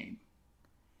his name.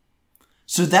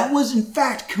 So that was, in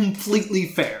fact, completely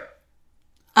fair.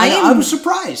 I was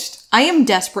surprised. I am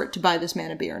desperate to buy this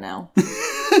man a beer now.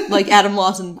 Like Adam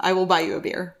Lawson, I will buy you a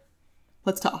beer.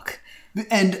 Let's talk.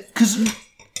 And because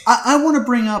I want to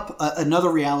bring up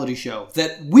another reality show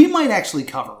that we might actually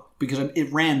cover because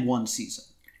it ran one season.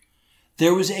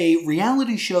 There was a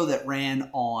reality show that ran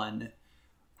on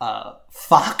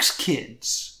Fox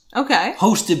Kids. Okay.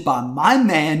 Hosted by my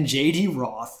man, J.D.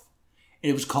 Roth. And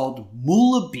it was called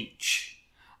Moolah Beach.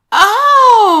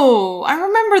 Oh, I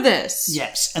remember this.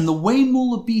 Yes, and the way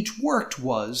Moolah Beach worked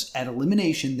was, at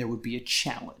elimination, there would be a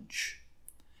challenge.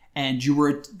 And you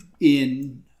were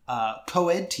in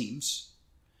co-ed teams,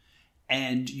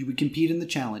 and you would compete in the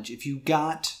challenge. If you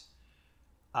got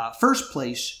first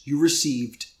place, you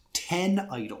received 10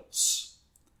 idols.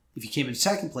 If you came in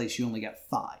second place, you only got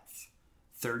 5.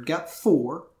 Third got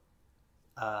 4.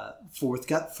 Fourth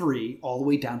got 3, all the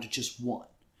way down to just 1.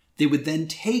 They would then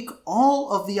take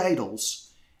all of the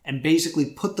idols and basically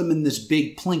put them in this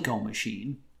big Plinko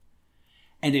machine.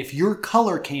 And if your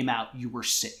color came out, you were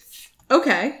safe.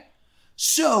 Okay.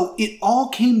 So it all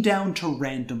came down to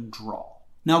random draw.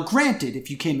 Now, granted, if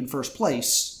you came in first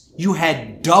place, you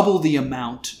had double the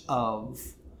amount of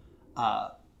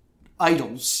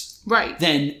idols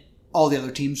than all the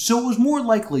other teams. So it was more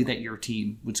likely that your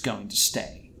team was going to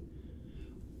stay.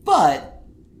 But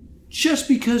just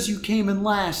because you came in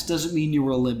last doesn't mean you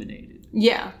were eliminated.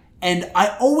 Yeah. And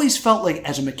I always felt like,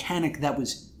 as a mechanic, that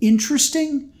was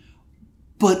interesting,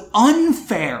 but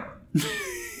unfair.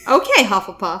 Okay,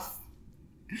 Hufflepuff.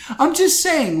 I'm just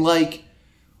saying, like,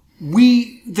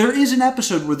 there is an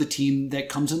episode where the team that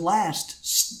comes in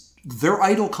last, their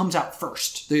idol comes out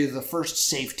first. They're the first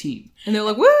safe team. And they're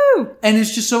like, woo! And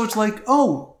it's just so it's like,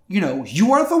 oh,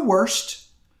 you are the worst,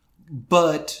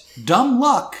 but dumb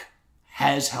luck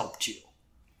has helped you.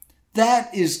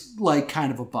 That is like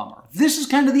kind of a bummer. This is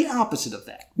kind of the opposite of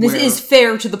that. This is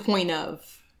fair to the point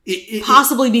of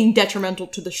possibly being detrimental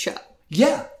to the show.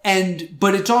 Yeah,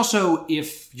 but it's also,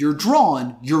 if you're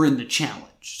drawn, you're in the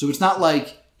challenge. So it's not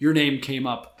like your name came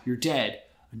up, you're dead,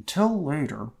 until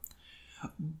later.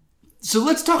 So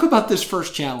let's talk about this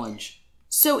first challenge.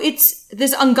 So it's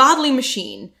this ungodly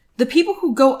machine. The people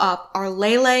who go up are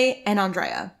Lele and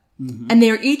Andrea. Mm-hmm. And they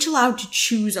are each allowed to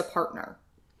choose a partner.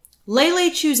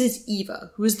 Lele chooses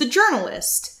Eva, who is the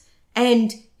journalist,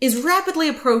 and is rapidly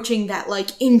approaching that, like,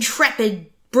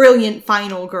 intrepid, brilliant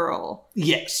final girl.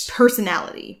 Yes.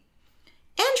 Personality.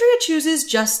 Andrea chooses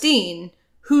Justine,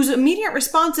 whose immediate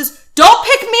response is, "Don't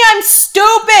pick me, I'm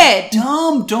stupid!"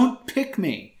 Dumb, don't pick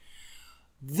me.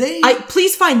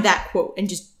 Please find that quote and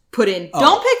just put in,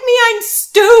 "Don't pick me, I'm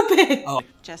stupid!" Oh.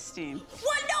 Justine.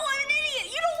 What? No, I'm an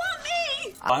idiot! You don't want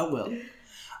me! I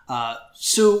will.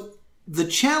 So the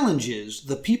challenge is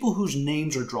the people whose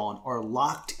names are drawn are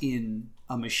locked in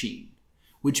a machine,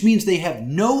 which means they have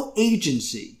no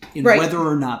agency in whether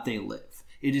or not they live.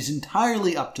 It is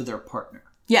entirely up to their partner.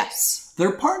 Yes.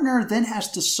 Their partner then has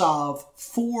to solve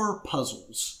 4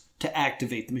 puzzles to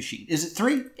activate the machine. Is it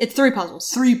 3? It's 3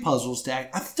 puzzles. 3 puzzles to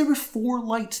activate. I thought there were 4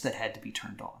 lights that had to be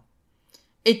turned on.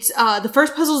 It's, the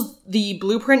first puzzle's the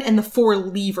blueprint and the 4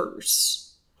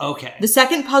 levers. Okay. The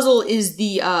second puzzle is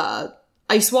the,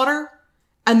 ice water,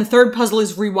 and the third puzzle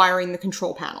is rewiring the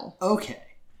control panel. Okay.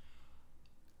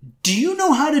 Do you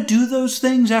know how to do those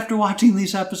things after watching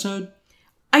this episode?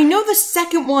 I know the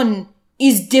second one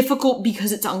is difficult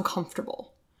because it's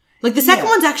uncomfortable. Like, the second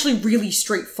one's actually really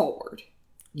straightforward.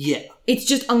 Yeah. It's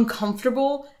just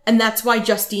uncomfortable, and that's why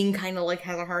Justine kind of, like,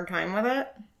 has a hard time with it.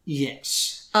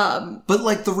 Yes. But,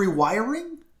 like, the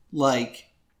rewiring, like,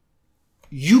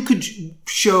 you could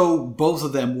show both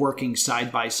of them working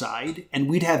side by side, and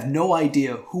we'd have no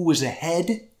idea who was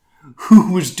ahead,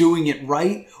 who was doing it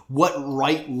right, what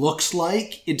right looks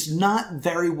like. It's not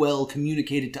very well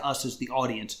communicated to us as the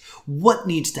audience what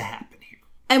needs to happen here.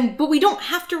 But we don't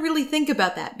have to really think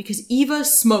about that, because Eva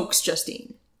smokes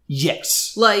Justine.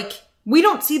 Yes. Like, we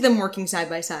don't see them working side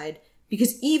by side,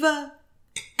 because Eva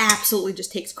absolutely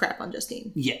just takes crap on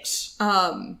Justine. Yes.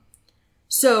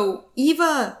 So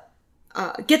Eva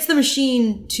gets the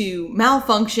machine to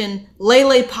malfunction.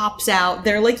 Lele pops out.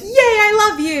 They're like, "Yay, I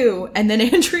love you!" And then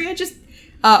Andrea just,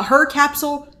 her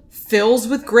capsule fills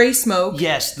with gray smoke.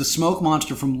 Yes, the smoke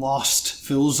monster from Lost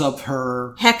fills up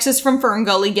her. Hexus from Fern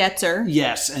Gully gets her.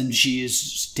 Yes, and she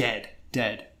is dead.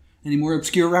 Any more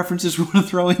obscure references we want to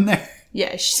throw in there?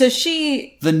 Yeah, so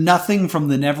she... The nothing from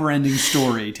the never-ending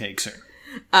story takes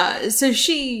her. So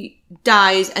she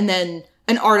dies, and then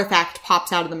an artifact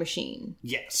pops out of the machine.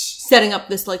 Yes. Setting up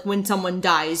this, like, when someone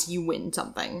dies, you win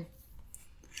something.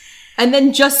 And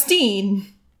then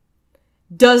Justine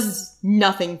does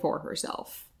nothing for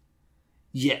herself.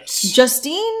 Yes.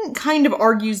 Justine kind of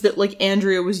argues that, like,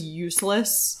 Andrea was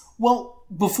useless. Well,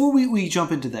 before we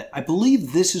jump into that, I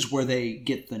believe this is where they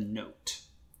get the note.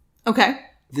 Okay.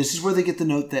 This is where they get the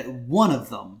note that one of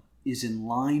them is in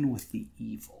line with the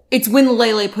evil. It's when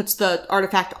Lele puts the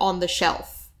artifact on the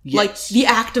shelf. Yes. Like, the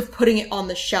act of putting it on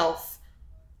the shelf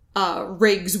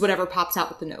rigs whatever pops out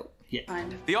with the note. Yeah.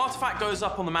 The artifact goes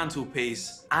up on the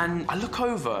mantelpiece, and I look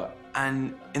over,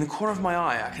 and in the corner of my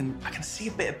eye, I can see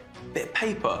a bit of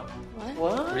paper.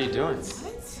 What are you doing?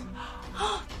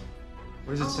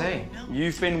 What does it say?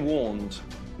 You've been warned.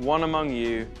 One among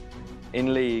you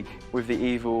in league with the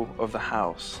evil of the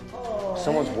house.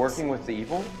 Someone's working with the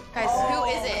evil? Guys, who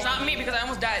is it? It's not me because I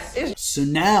almost died. So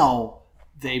now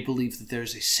they believe that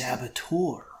there's a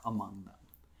saboteur among them.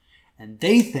 And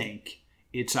they think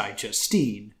it's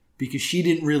Justine because she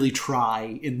didn't really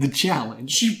try in the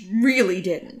challenge. She really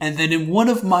didn't. And then in one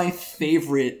of my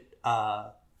favorite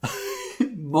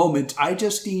moments,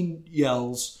 Justine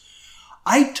yells,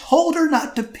 "I told her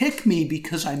not to pick me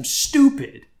because I'm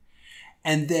stupid."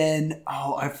 And then,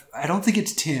 I don't think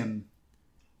it's Tim.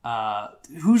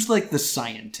 Who's like the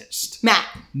scientist?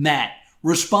 Matt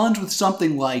responds with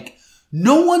something like,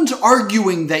 "No one's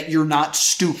arguing that you're not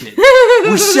stupid.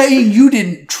 We're saying you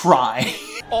didn't try."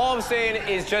 All I'm saying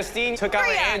is Justine took out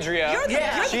Andrea.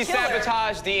 She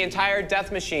sabotaged the entire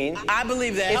death machine. I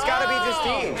believe that. It's gotta be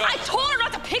Justine. I told her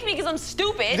not to pick me because I'm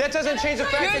stupid. That doesn't change the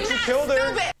fact that you killed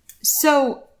her.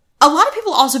 So, a lot of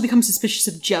people also become suspicious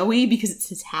of Joey because it's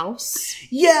his house.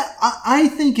 Yeah, I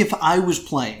think if I was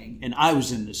playing and I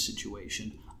was in this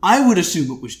situation, I would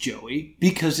assume it was Joey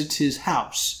because it's his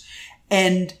house.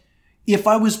 And if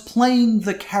I was playing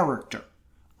the character,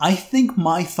 I think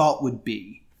my thought would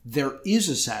be, there is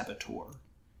a saboteur.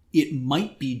 It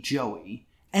might be Joey.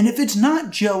 And if it's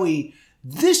not Joey,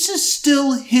 this is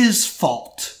still his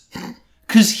fault.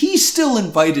 Because he still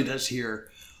invited us here.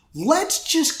 Let's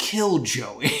just kill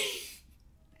Joey.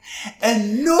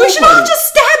 And nobody... We should all just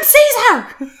stab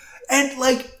Caesar! And,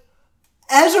 like,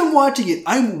 as I'm watching it,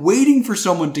 I'm waiting for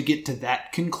someone to get to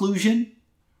that conclusion.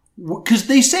 Because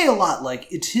they say a lot, like,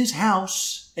 it's his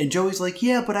house. And Joey's like,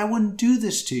 yeah, but I wouldn't do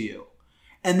this to you.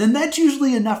 And then that's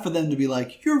usually enough for them to be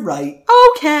like, you're right.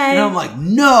 Okay. And I'm like,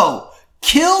 no,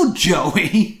 kill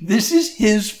Joey. This is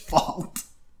his fault.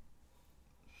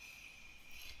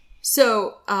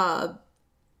 So,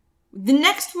 the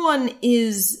next one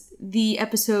is the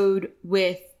episode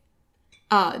with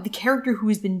the character who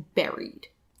has been buried.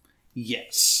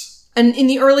 Yes. And in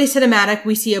the early cinematic,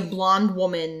 we see a blonde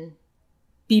woman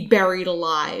be buried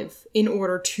alive in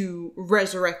order to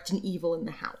resurrect an evil in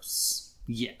the house.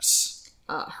 Yes.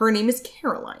 Her name is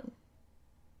Caroline.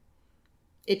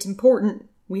 It's important.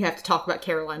 We have to talk about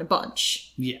Caroline a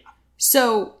bunch. Yeah.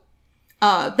 So,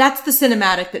 that's the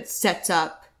cinematic that sets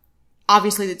up.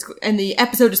 Obviously, and the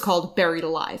episode is called Buried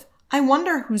Alive. I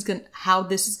wonder how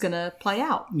this is gonna play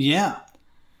out. Yeah.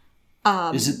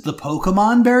 Is it the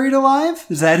Pokemon Buried Alive?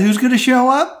 Is that who's gonna show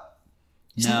up?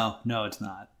 No, it's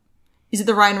not. Is it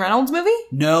the Ryan Reynolds movie?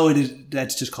 No, it is.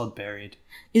 That's just called Buried.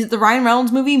 Is it the Ryan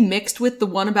Reynolds movie mixed with the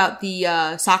one about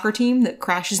the soccer team that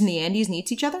crashes in the Andes and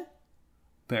eats each other?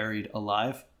 Buried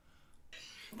Alive.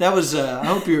 That was, I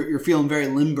hope you're feeling very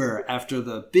limber after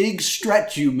the big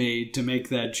stretch you made to make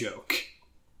that joke.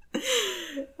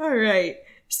 All right.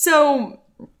 So,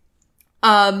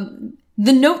 the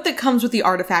note that comes with the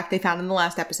artifact they found in the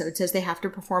last episode says they have to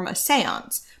perform a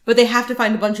seance, but they have to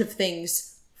find a bunch of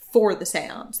things for the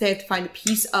seance. They have to find a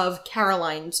piece of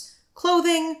Caroline's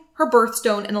clothing, her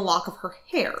birthstone, and a lock of her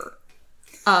hair.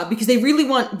 Because they really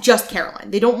want just Caroline.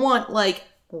 They don't want, like,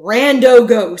 rando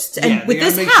ghosts. And with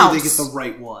this house, sure they get the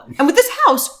right one. And with this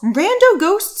house, rando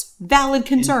ghosts, valid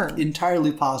concern.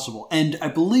 Entirely possible. And I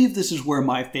believe this is where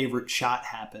my favorite shot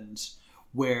happens,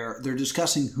 where they're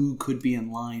discussing who could be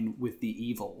in line with the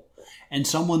evil. And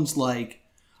someone's like,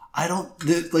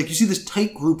 like you see this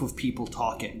tight group of people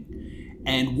talking.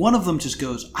 And one of them just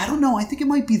goes, I don't know, I think it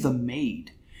might be the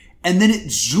maid. And then it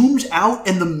zooms out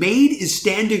and the maid is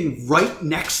standing right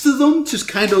next to them, just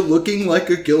kind of looking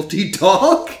like a guilty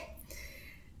dog.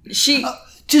 She...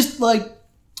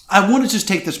 I want to just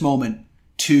take this moment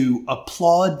to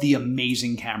applaud the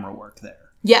amazing camera work there.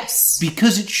 Yes.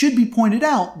 Because it should be pointed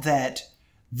out that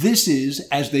this is,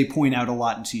 as they point out a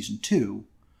lot in season 2,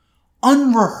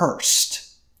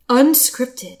 unrehearsed.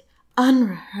 Unscripted.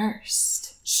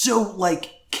 Unrehearsed. So,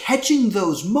 like, catching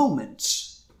those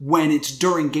moments when it's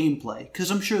during gameplay,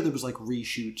 because I'm sure there was, like,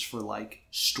 reshoots for, like,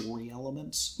 story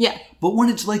elements. Yeah. But when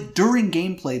it's, like, during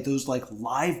gameplay, those, like,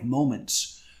 live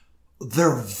moments,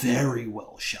 they're very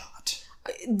well shot.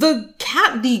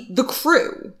 The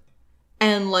crew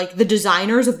and, like, the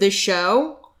designers of this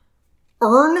show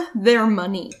earn their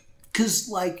money. Because,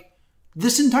 like,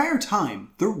 this entire time,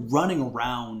 they're running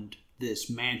around this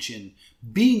mansion,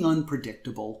 being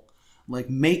unpredictable, like,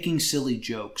 making silly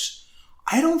jokes.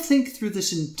 I don't think through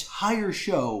this entire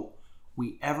show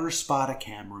we ever spot a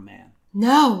cameraman.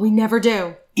 No, we never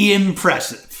do.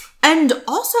 Impressive. And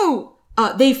also,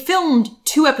 they filmed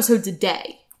 2 episodes a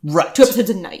day. Right. 2 episodes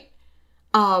a night.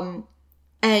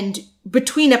 And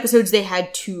between episodes, they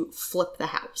had to flip the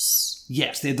house.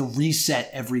 Yes, they had to reset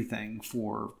everything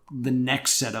for the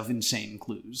next set of insane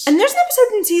clues. And there's an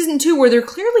episode in season 2 where they're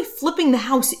clearly flipping the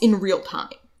house in real time.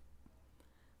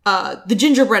 The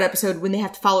gingerbread episode when they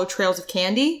have to follow trails of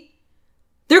candy,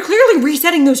 they're clearly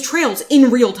resetting those trails in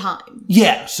real time.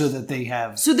 Yeah, so that they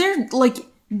have... So they're, like,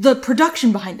 the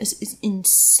production behind this is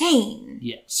insane.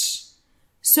 Yes.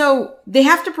 So they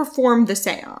have to perform the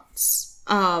seance.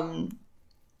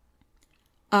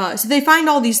 So they find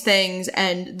all these things,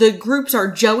 and the groups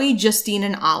are Joey, Justine,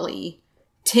 and Ollie,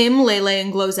 Tim, Lele,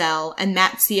 and Glozell, and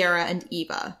Matt, Sierra, and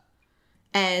Eva.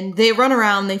 And they run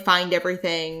around, they find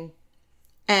everything,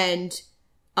 and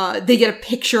they get a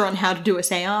picture on how to do a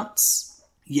seance.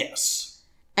 Yes.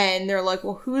 And they're like,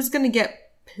 well, who's gonna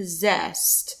get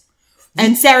possessed?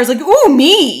 And Sarah's like, ooh,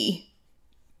 me!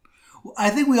 I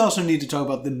think we also need to talk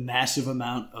about the massive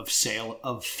amount of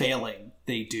failing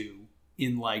they do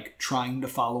in, like, trying to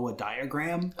follow a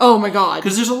diagram. Oh my god.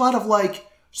 Because there's a lot of, like,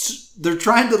 they're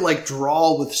trying to, like,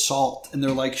 draw with salt, and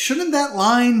they're like, shouldn't that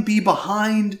line be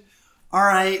behind? All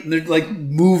right. And they're, like,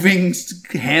 moving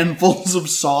handfuls of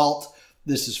salt.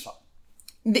 This is fun.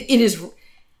 It is.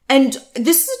 And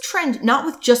this is a trend, not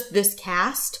with just this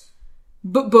cast,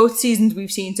 but both seasons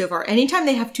we've seen so far. Anytime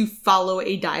they have to follow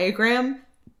a diagram,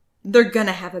 they're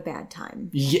gonna have a bad time.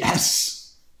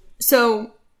 Yes.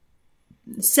 So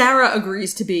Sarah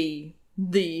agrees to be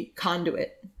the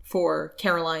conduit for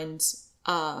Caroline's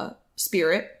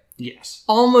spirit. Yes.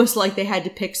 Almost like they had to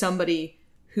pick somebody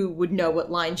who would know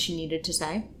what line she needed to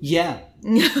say. Yeah.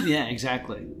 Yeah,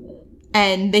 exactly.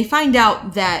 And they find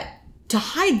out that to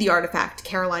hide the artifact,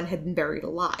 Caroline had been buried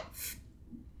alive.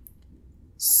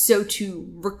 So to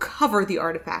recover the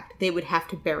artifact, they would have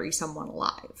to bury someone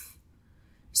alive.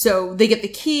 So they get the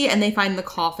key and they find the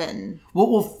coffin.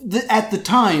 Well, at the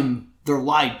time, they're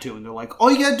lied to, and they're like,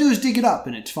 all you gotta do is dig it up,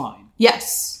 and it's fine.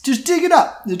 Yes. Just dig it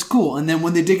up. It's cool. And then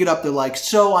when they dig it up, they're like,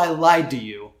 so I lied to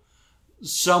you.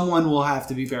 Someone will have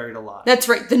to be buried alive. That's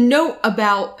right. The note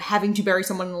about having to bury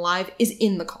someone alive is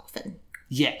in the coffin.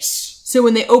 Yes. So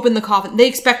when they open the coffin, they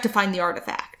expect to find the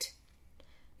artifact.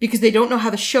 Because they don't know how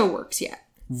the show works yet.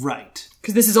 Right.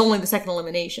 Because this is only the second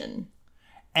elimination.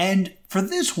 And for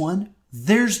this one,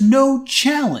 there's no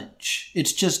challenge.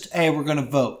 It's just, hey, we're going to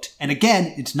vote. And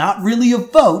again, it's not really a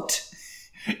vote.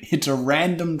 It's a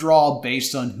random draw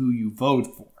based on who you vote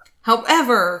for.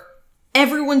 However,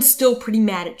 everyone's still pretty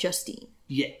mad at Justine.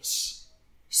 Yes.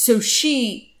 So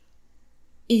she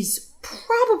is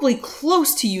probably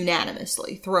close to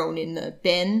unanimously thrown in the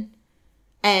bin.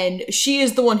 And she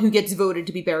is the one who gets voted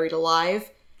to be buried alive.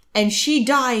 And she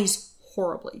dies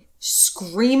horribly.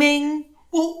 Screaming.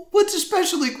 Well, what's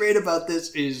especially great about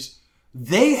this is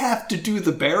they have to do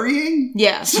the burying.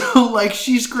 Yeah. So, like,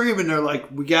 she's screaming. They're like,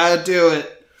 we gotta do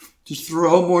it. Just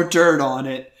throw more dirt on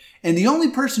it. And the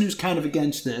only person who's kind of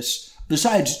against this,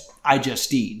 besides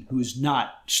Justine, who's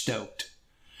not stoked,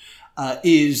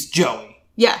 is Joey.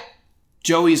 Yeah.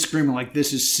 Joey's screaming like,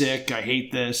 this is sick. I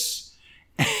hate this.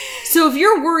 So if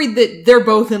you're worried that they're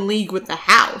both in league with the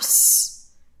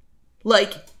house,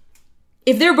 like,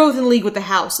 if they're both in league with the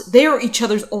house, they are each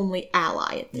other's only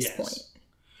ally at this point.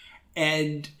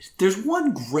 And there's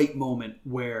one great moment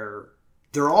where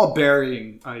they're all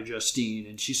burying Justine,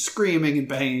 and she's screaming and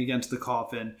banging against the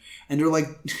coffin. And they're like,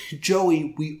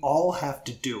 Joey, we all have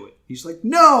to do it. He's like,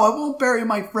 no, I won't bury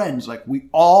my friends. Like, we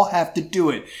all have to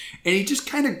do it. And he just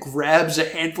kind of grabs a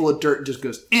handful of dirt and just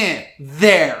goes,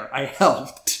 there, I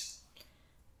helped.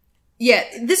 Yeah,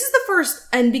 this is the first,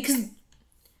 and because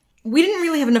we didn't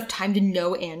really have enough time to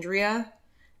know Andrea,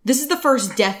 this is the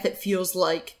first death that feels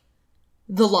like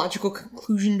the logical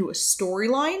conclusion to a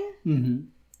storyline. Mm-hmm.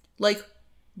 Like,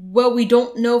 well, we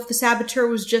don't know if the saboteur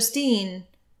was Justine,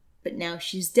 but now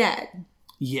she's dead.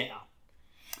 Yeah.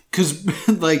 Because,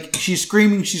 like, she's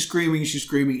screaming,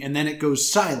 and then it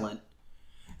goes silent.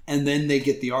 And then they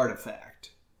get the artifact.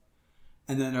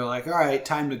 And then they're like, all right,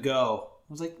 time to go.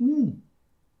 was like,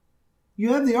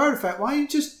 you have the artifact. Why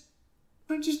don't you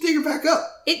just dig her back up?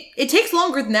 It takes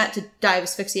longer than that to die of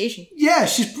asphyxiation. Yeah,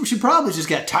 she probably just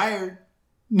got tired.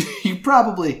 You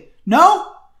probably...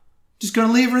 No? Just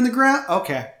gonna leave her in the ground?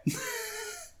 Okay.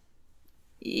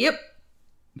 Yep.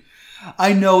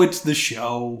 I know it's the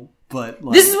show, but...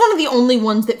 This is one of the only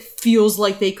ones that feels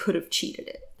like they could have cheated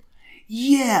it.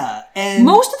 Yeah, and...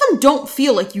 Most of them don't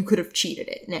feel like you could have cheated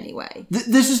it in any way.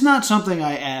 This is not something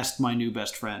I asked my new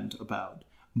best friend about,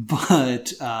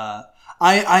 but I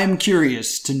am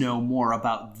curious to know more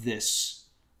about this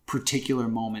particular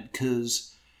moment,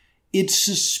 because it's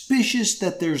suspicious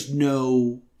that there's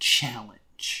no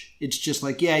challenge. It's just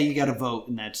like, yeah, you gotta vote,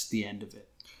 and that's the end of it.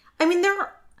 I mean,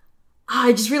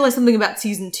 I just realized something about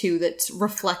season 2 that's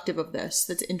reflective of this,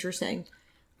 that's interesting.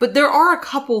 But there are a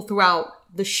couple throughout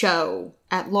the show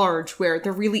at large where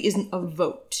there really isn't a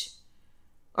vote.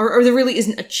 Or there really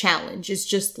isn't a challenge. It's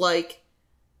just like,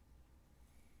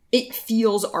 it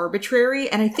feels arbitrary,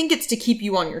 and I think it's to keep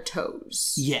you on your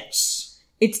toes. Yes.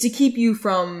 It's to keep you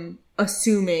from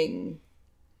assuming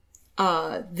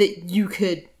that you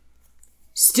could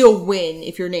still win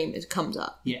if your name comes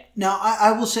up. Yeah. Now,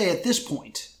 I will say at this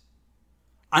point,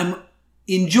 I'm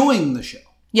enjoying the show.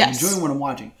 Yes. I'm enjoying what I'm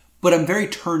watching, but I'm very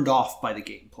turned off by the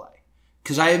gameplay.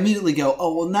 Because I immediately go,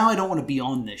 oh, well, now I don't want to be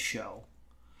on this show.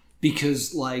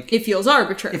 Because, like... It feels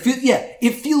arbitrary.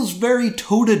 It feels very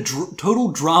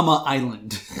total drama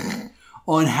island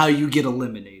on how you get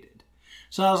eliminated.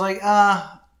 So I was like,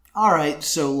 all right,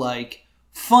 so, like,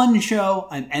 fun show,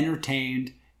 I'm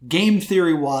entertained, game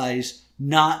theory-wise,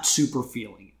 not super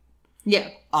feeling it. Yeah.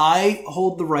 I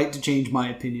hold the right to change my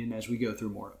opinion as we go through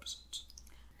more episodes.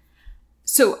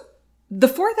 So, the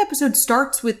 4th episode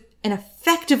starts with an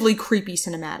effectively creepy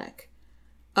cinematic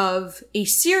of a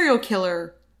serial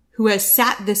killer who has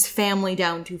sat this family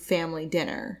down to family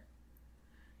dinner.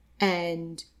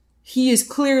 And he is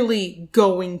clearly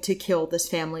going to kill this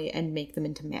family and make them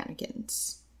into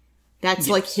mannequins. That's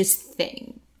like his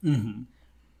thing. Mm-hmm.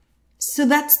 So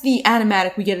that's the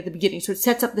animatic we get at the beginning. So it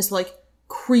sets up this like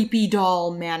creepy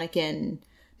doll mannequin.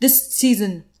 This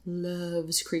season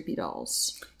loves creepy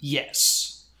dolls.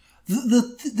 Yes.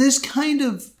 This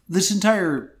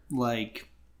entire, like,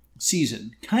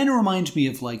 season kind of reminds me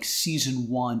of, like, season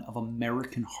 1 of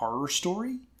American Horror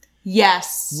Story.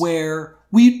 Yes. Where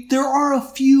there are a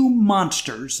few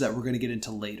monsters that we're going to get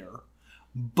into later,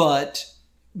 but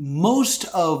most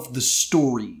of the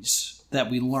stories that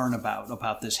we learn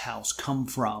about this house come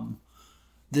from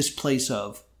this place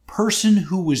of person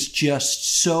who was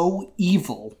just so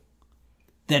evil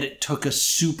that it took a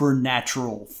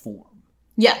supernatural form.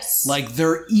 Yes. Like,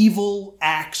 their evil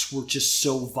acts were just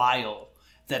so vile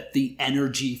that the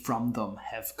energy from them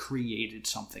have created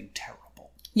something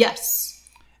terrible. Yes.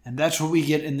 And that's what we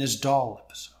get in this doll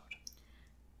episode.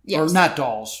 Yes. Or not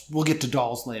dolls. We'll get to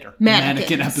dolls later.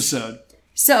 Mannequin episode.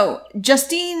 So,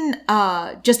 Justine's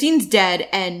dead,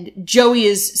 and Joey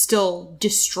is still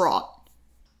distraught.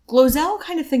 Glozell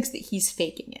kind of thinks that he's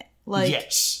faking it. Like,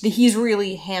 yes. That he's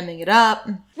really hamming it up.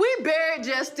 We buried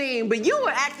Justine, but you were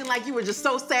acting like you were just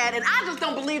so sad, and I just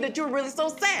don't believe that you were really so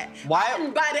sad. Why? I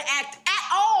didn't buy the act at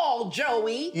all,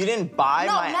 Joey. You didn't buy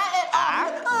my not at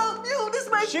act? all. This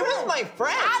is my friend. She was my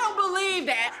friend. I don't believe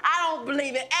that. I don't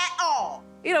believe it at all.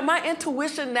 You know, my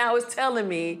intuition now is telling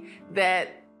me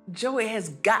that Joey has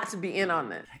got to be in on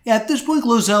this. Yeah, at this point,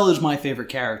 Glozell is my favorite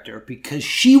character because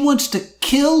she wants to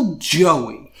kill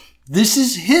Joey. This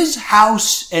is his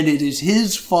house, and it is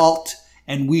his fault,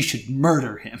 and we should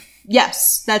murder him.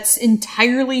 Yes, that's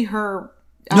entirely her...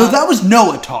 No, that was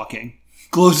Noah talking.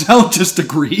 Glozell just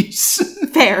agrees.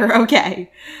 Fair,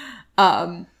 okay.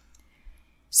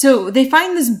 So they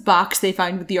find this box they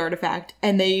find with the artifact,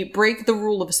 and they break the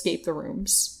rule of escape the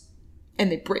rooms.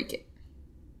 And they break it.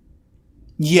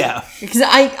 Yeah. Because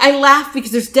I laugh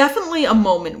because there's definitely a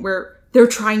moment where they're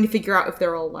trying to figure out if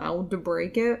they're allowed to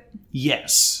break it.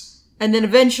 Yes. And then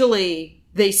eventually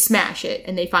they smash it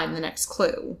and they find the next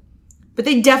clue. But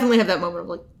they definitely have that moment of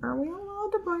like, are we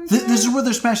allowed to break it? This is where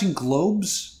they're smashing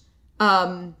globes?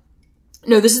 No,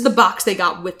 this is the box they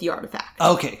got with the artifact.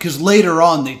 Okay, because later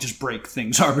on they just break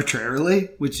things arbitrarily,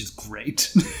 which is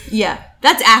great. Yeah,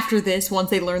 that's after this,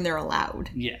 once they learn they're allowed.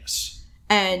 Yes.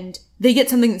 And they get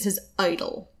something that says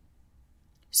idle.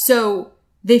 So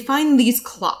they find these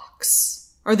clocks.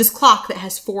 Or this clock that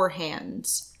has 4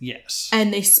 hands. Yes.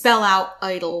 And they spell out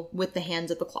idle with the hands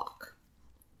of the clock.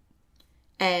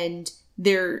 And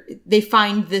they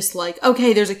find this like,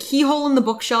 okay, there's a keyhole in the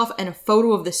bookshelf and a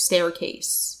photo of the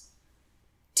staircase.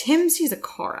 Tim sees a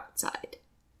car outside.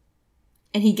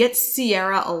 And he gets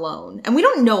Sierra alone. And we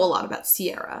don't know a lot about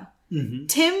Sierra. Mm-hmm.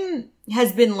 Tim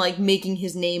has been, like, making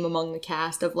his name among the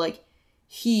cast of, like,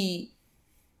 he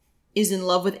is in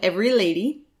love with every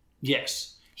lady.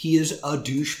 Yes. He is a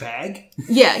douchebag.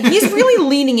 Yeah, he's really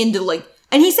leaning into, like,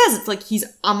 and he says it's like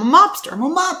I'm a mobster. I'm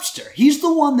a mobster. He's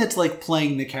the one that's, like,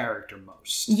 playing the character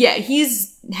most. Yeah,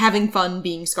 he's having fun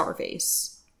being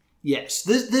Scarface. Yes.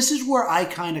 This is where I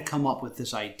kind of come up with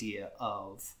this idea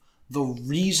of the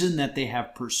reason that they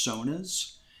have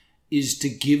personas is to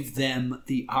give them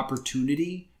the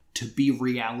opportunity to be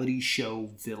reality show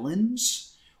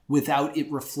villains without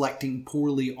it reflecting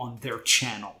poorly on their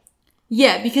channel.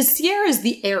 Yeah, because Sierra is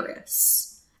the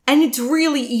heiress. And it's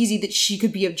really easy that she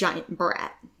could be a giant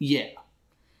brat. Yeah.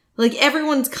 Like,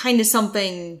 everyone's kind of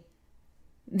something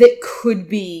that could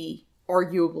be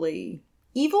arguably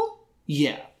evil.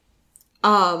 Yeah.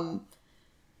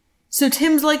 So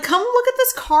Tim's like, come look at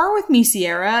this car with me,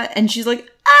 Sierra. And she's like,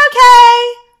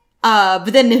 okay.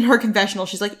 But then in her confessional,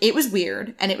 she's like, it was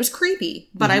weird and it was creepy,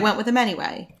 but I went with him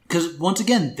anyway. Because, once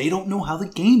again, they don't know how the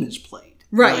game is played.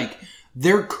 Right. Like,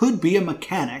 there could be a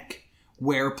mechanic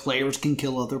where players can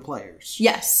kill other players.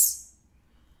 Yes.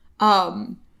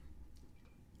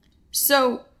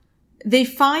 So they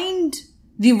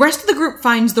the rest of the group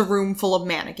finds the room full of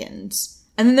mannequins.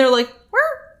 And then they're like, where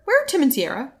are Tim and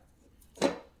Sierra?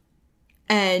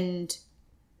 And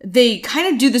they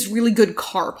kind of do this really good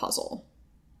car puzzle.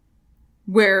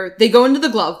 Where they go into the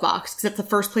glove box, because that's the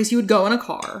first place you would go in a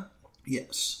car.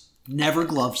 Yes. Never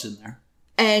gloves in there.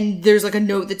 And there's like a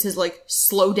note that says like,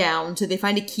 slow down. So they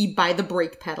find a key by the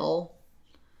brake pedal.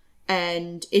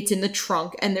 And it's in the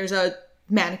trunk. And there's a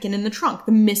mannequin in the trunk.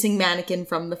 The missing mannequin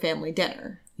from the family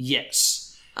dinner.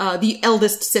 Yes. The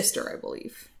eldest sister, I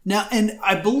believe. Now, and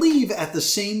I believe at the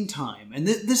same time, and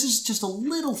this is just a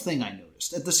little thing I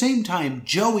noticed. At the same time,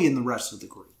 Joey and the rest of the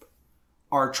group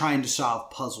are trying to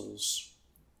solve puzzles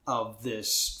of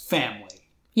this family.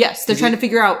 Yes, they're trying to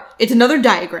figure out, it's another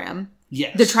diagram.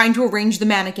 Yes. They're trying to arrange the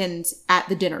mannequins at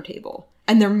the dinner table.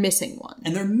 And they're missing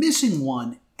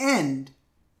one. And,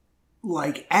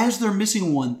 like, as they're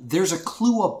missing one, there's a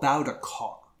clue about a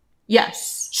car.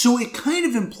 Yes. So it kind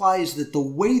of implies that the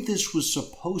way this was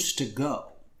supposed to go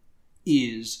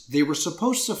is they were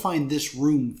supposed to find this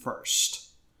room first,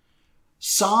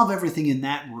 solve everything in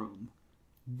that room,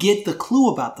 get the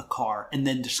clue about the car, and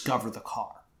then discover the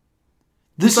car.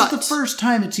 This is the first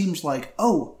time it seems like,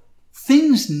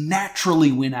 things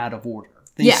naturally went out of order.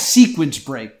 They sequence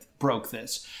broke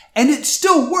this. And it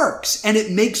still works, and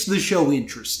it makes the show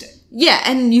interesting. Yeah,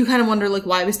 and you kind of wonder, like,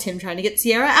 why was Tim trying to get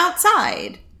Sierra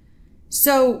outside?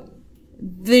 So,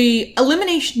 the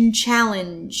elimination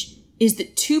challenge is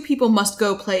that 2 people must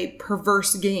go play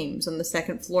perverse games on the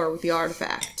 2nd floor with the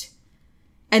artifact.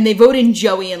 And they vote in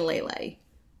Joey and Lele.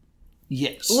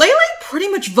 Yes. Lele pretty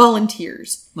much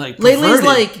volunteers. Like, Lele's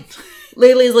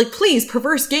like, please,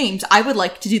 perverse games. I would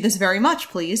like to do this very much,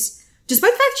 please.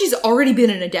 Despite the fact she's already been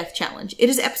in a death challenge. It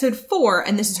is episode 4,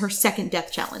 and this is her 2nd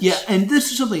death challenge. Yeah, and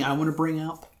this is something I want to bring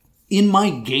up. In my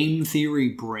game theory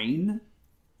brain,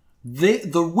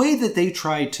 the way that they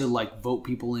try to, like, vote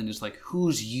people in is, like,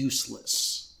 who's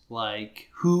useless? Like,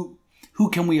 who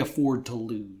can we afford to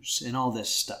lose? And all this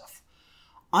stuff.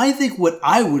 I think what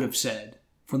I would have said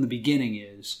from the beginning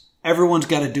is, everyone's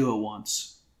got to do it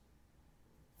once.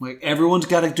 Like, everyone's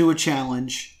got to do a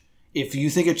challenge. If you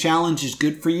think a challenge is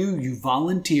good for you, you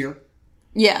volunteer.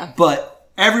 Yeah. But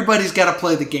everybody's got to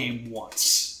play the game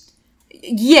once.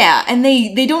 Yeah, and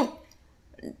they do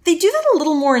that a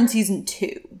little more in season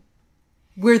 2.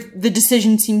 Where the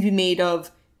decision seemed to be made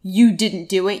of, you didn't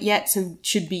do it yet, so it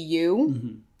should be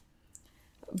you.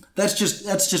 Mm-hmm. That's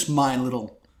just my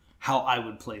little, how I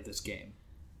would play this game.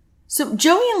 So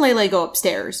Joey and Lele go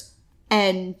upstairs,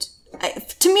 and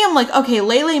to me I'm like, okay,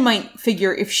 Lele might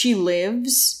figure if she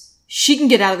lives, she can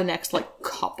get out of the next, like,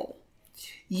 couple.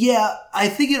 Yeah, I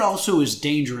think it also is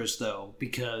dangerous, though,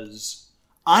 because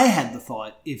I had the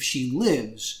thought, if she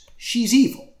lives, she's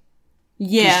evil.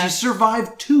 Yeah. She's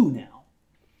survived 2 now.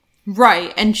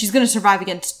 Right, and she's gonna survive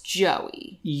against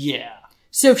Joey. Yeah.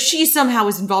 So if she somehow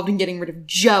is involved in getting rid of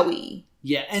Joey...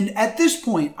 Yeah, and at this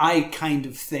point, I kind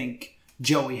of think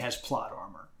Joey has plot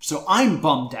armor. So I'm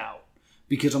bummed out,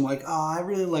 because I'm like, I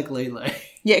really like Lele.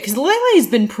 Yeah, because Lele's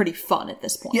been pretty fun at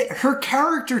this point. Yeah, her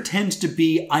character tends to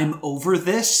be, I'm over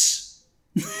this.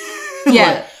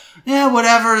 Yeah. Yeah,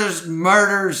 whatever, there's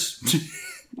murders.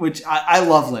 Which, I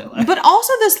love Lele. But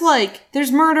also this, like,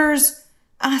 there's murders...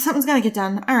 something's gotta get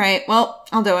done. Alright, well,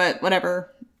 I'll do it.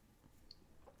 Whatever.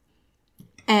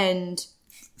 And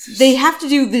they have to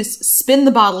do this spin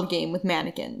the bottle game with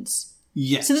mannequins.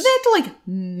 Yes. So they have to, like,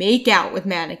 make out with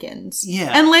mannequins.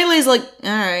 Yeah. And Lele's like,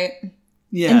 alright.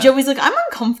 Yeah. And Joey's like, I'm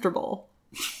uncomfortable.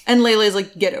 And Layla's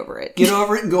like, get over it. Get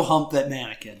over it and go hump that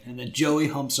mannequin. And then Joey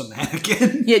humps a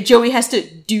mannequin. Yeah, Joey has to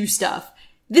do stuff.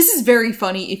 This is very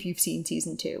funny if you've seen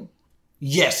season 2.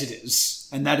 Yes, it is.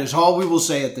 And that is all we will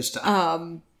say at this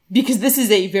time. Because this is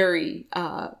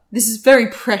very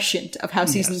prescient of how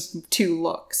season 2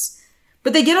 looks.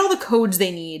 But they get all the codes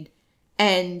they need,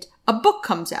 and a book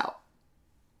comes out.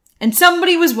 And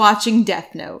somebody was watching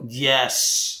Death Note.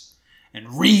 Yes. And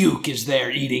Ryuk is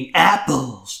there eating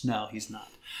apples. No, he's not.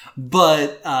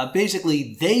 But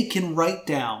basically, they can write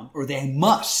down, or they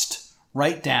must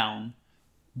write down,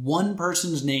 one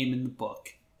person's name in the book,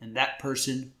 and that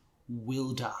person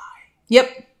will die.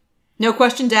 Yep. No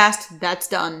questions asked. That's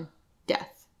done.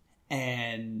 Death.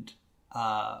 And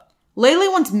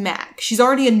Layla wants Mac. She's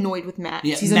already annoyed with Matt.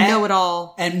 Yeah, He's a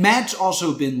know-it-all. And Matt's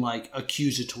also been, like,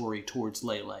 accusatory towards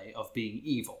Layla of being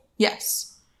evil.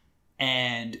 Yes.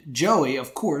 And Joey,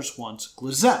 of course, wants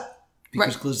Glazelle.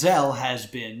 Because Glazelle has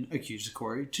been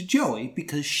accusatory to Joey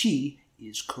because she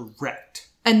is correct.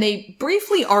 And they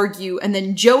briefly argue, and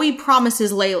then Joey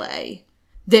promises Layla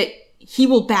that he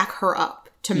will back her up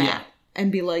to Matt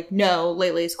and be like, no,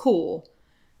 Layla's cool.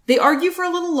 They argue for a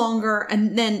little longer,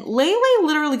 and then Layla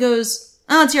literally goes,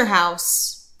 oh, it's your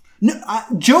house. No,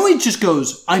 Joey just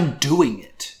goes, I'm doing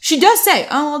it. She does say,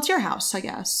 oh, well, it's your house, I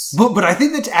guess. But I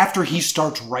think that's after he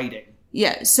starts writing.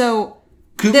 Yeah, so...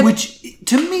 Which,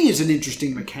 to me, is an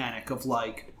interesting mechanic of,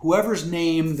 like, whoever's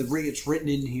name gets written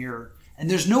in here, and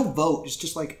there's no vote. It's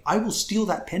just like, I will steal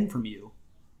that pen from you,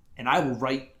 and I will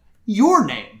write your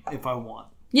name if I want.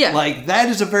 Yeah. Like, that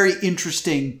is a very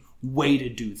interesting way to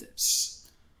do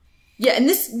this. Yeah, and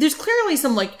there's clearly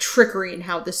some, like, trickery in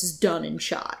how this is done and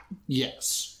shot.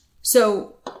 Yes.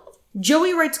 So,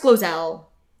 Joey writes Glozell,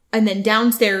 and then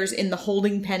downstairs in the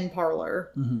holding pen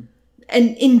parlor,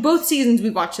 and in both seasons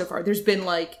we've watched so far, there's been,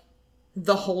 like,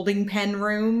 the holding pen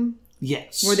room.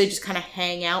 Yes. Where they just kind of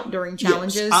hang out during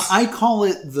challenges. Yes. I call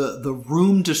it the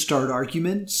room to start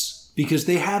arguments, because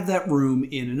they have that room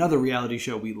in another reality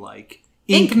show we like,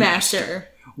 Ink Master.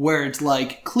 Where it's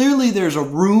like, clearly there's a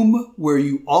room where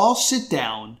you all sit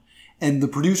down and the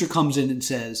producer comes in and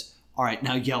says, all right,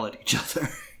 now yell at each other.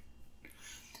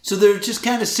 So they're just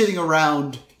kind of sitting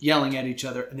around yelling at each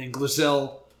other, and then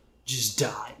Glazelle just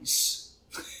dies.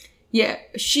 Yeah,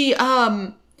 she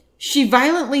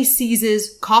violently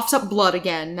seizes, coughs up blood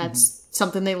again. That's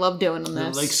something they love doing on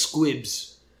this. They're like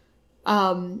squibs.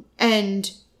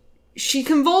 And she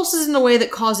convulses in a way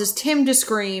that causes Tim to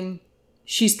scream,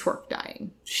 she's twerk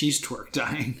dying. She's twerk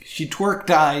dying. She twerk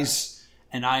dies,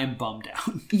 and I am bummed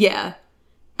out. Yeah.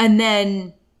 And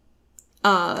then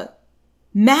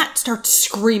Matt starts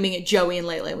screaming at Joey and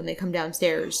Layla when they come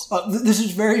downstairs. This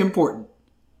is very important.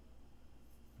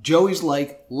 Joey's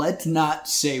like, let's not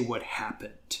say what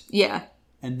happened. Yeah.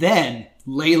 And then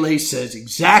Layla says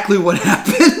exactly what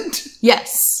happened.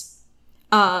 Yes.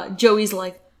 Joey's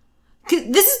like,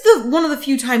 this is one of the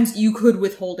few times you could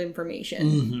withhold information.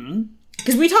 Mm-hmm.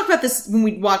 Because we talked about this when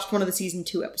we watched one of the season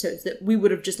 2 episodes, that we would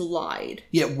have just lied.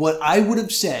 Yeah, what I would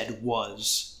have said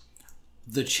was,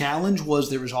 the challenge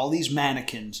was there was all these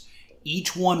mannequins.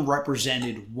 Each one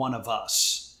represented one of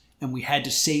us. And we had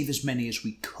to save as many as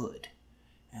we could.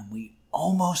 And we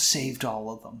almost saved all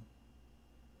of them.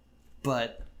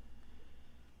 But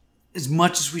as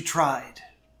much as we tried,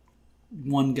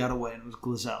 one got away, and it was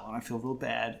Glazelle. And I feel real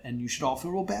bad, and you should all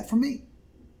feel real bad for me.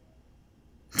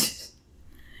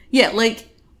 Yeah,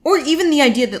 like, or even the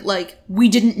idea that, like, we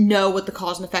didn't know what the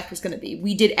cause and effect was going to be.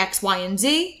 We did X, Y, and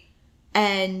Z,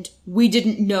 and we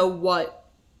didn't know what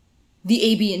the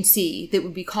A, B, and C that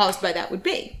would be caused by that would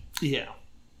be. Yeah.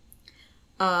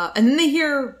 And then they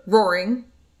hear roaring.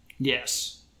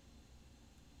 Yes.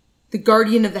 The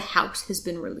guardian of the house has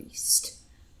been released.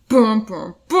 Boom,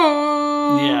 boom,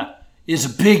 boom. Yeah. He's a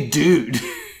big dude.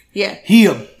 Yeah. He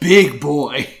a big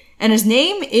boy. And his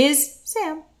name is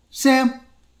Sam. Sam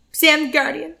the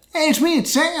Guardian. Hey, it's me,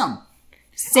 it's Sam.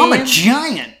 I'm a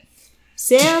giant.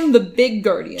 Sam the Big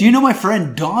Guardian. Do you know my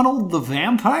friend Donald the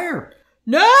Vampire?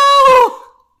 No!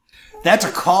 That's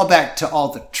a callback to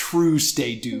all the true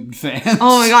Stay Doomed fans.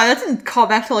 Oh my god, that's a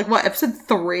callback to, like, what, episode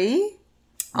 3?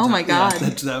 Oh my god. Yeah,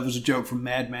 that was a joke from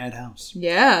Mad House.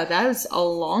 Yeah, that was a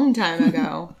long time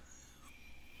ago.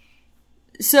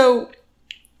 So,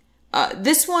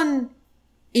 this one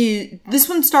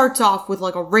starts off with,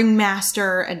 like, a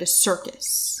ringmaster and a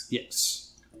circus.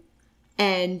 Yes.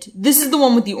 And this is the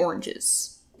one with the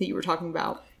oranges that you were talking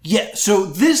about. Yeah, so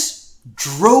this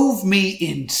drove me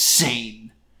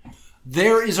insane.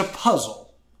 There is a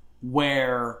puzzle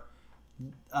where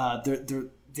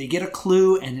they get a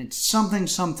clue, and it's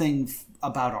something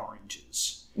about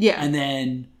oranges. Yeah. And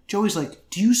then Joey's like,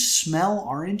 do you smell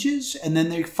oranges? And then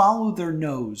they follow their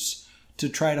nose to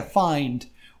try to find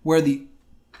where the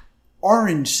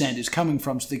orange scent is coming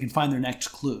from so they can find their next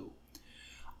clue.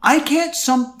 I can't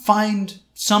find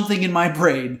something in my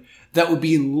brain that would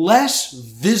be less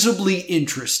visibly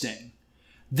interesting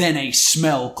than a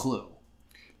smell clue.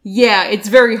 Yeah, it's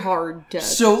very hard to...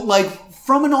 So, like,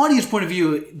 from an audience point of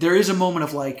view, there is a moment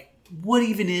of, like, what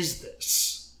even is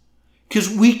this? Because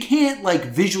we can't, like,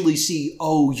 visually see,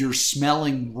 oh, you're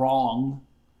smelling wrong.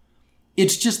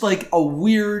 It's just, like, a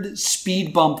weird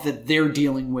speed bump that they're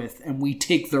dealing with, and we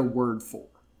take their word for.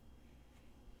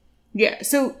 Yeah,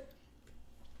 so...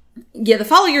 Yeah, the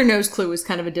follow your nose clue is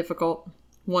kind of a difficult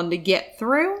one to get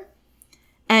through.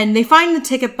 And they find the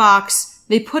ticket box,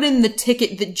 they put in the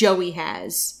ticket that Joey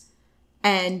has,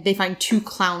 and they find 2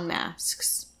 clown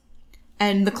masks.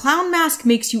 And the clown mask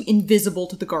makes you invisible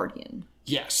to the Guardian.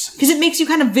 Yes. Because it makes you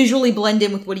kind of visually blend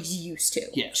in with what he's used to.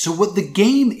 Yeah, so what the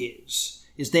game is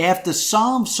they have to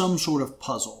solve some sort of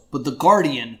puzzle, but the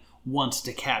Guardian wants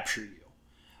to capture you.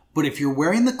 But if you're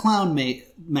wearing the clown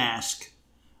mask,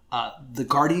 the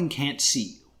Guardian can't see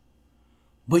you.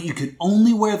 But you can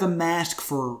only wear the mask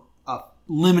for a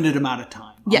limited amount of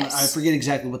time. Yes. I forget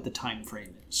exactly what the time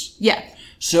frame is. Yeah.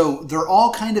 So they're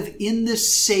all kind of in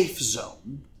this safe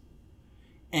zone.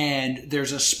 And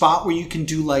there's a spot where you can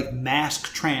do like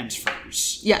mask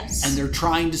transfers. Yes. And they're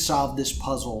trying to solve this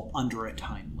puzzle under a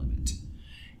time limit.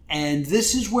 And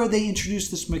this is where they introduce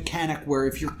this mechanic where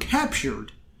if you're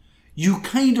captured, you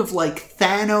kind of like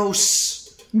Thanos...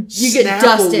 You get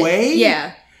dusted. Away,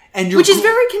 yeah. And which is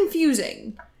very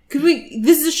confusing. Because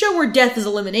this is a show where death is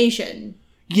elimination.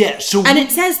 Yeah, so... And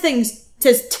it says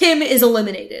Tim is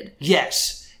eliminated.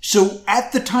 Yes. So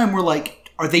at the time we're like,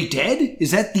 are they dead?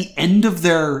 Is that the end of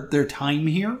their time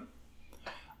here?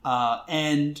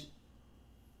 And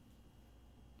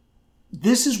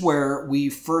this is where we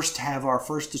first have our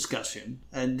first discussion.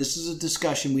 And this is a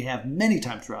discussion we have many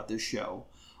times throughout this show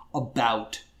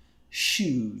about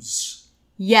shoes.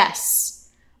 Yes.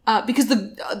 Because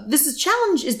this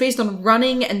challenge is based on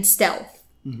running and stealth.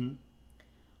 Mm-hmm.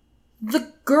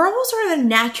 The girls are at a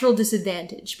natural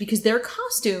disadvantage because their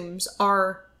costumes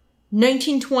are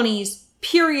 1920s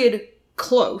period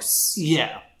close.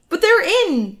 Yeah. But they're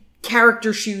in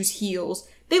character shoes, heels.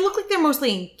 They look like they're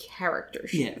mostly in character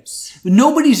shoes. Yeah.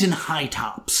 Nobody's in high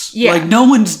tops. Yeah. Like no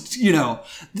one's,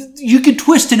 you could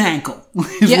twist an ankle.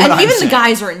 Yeah, and even the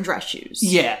guys are in dress shoes.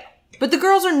 Yeah. But the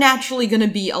girls are naturally going to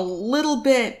be a little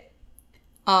bit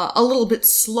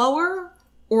slower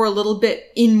or a little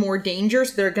bit in more danger,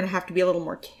 so they're going to have to be a little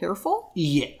more careful.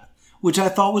 Yeah, which I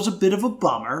thought was a bit of a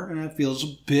bummer, and it feels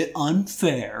a bit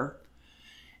unfair.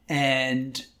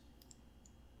 And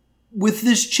with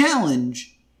this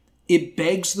challenge, it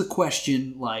begs the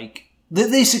question, like, that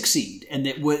they succeed, and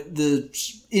that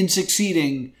in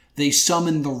succeeding, they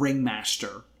summon the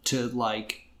ringmaster to,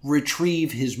 like,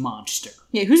 retrieve his monster.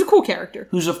 Yeah, who's a cool character.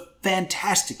 Who's a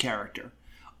fantastic character.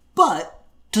 But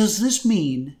does this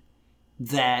mean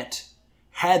that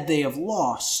had they have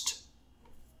lost,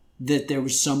 that there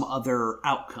was some other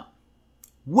outcome?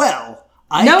 Well,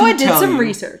 I did some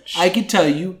research. I could tell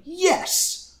you,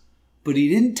 yes. But he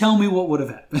didn't tell me what would have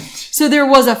happened. So there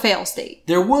was a fail state.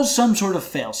 There was some sort of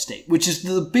fail state, which is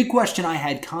the big question I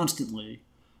had constantly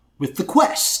with the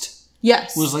quest.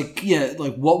 Yes. Was like, yeah,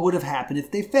 like what would have happened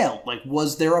if they failed? Like,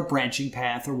 was there a branching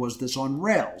path or was this on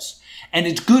rails? And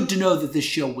it's good to know that this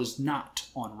show was not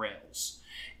on rails.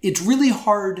 It's really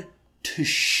hard to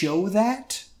show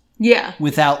that. Yeah.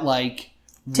 Without, like,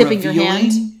 tipping your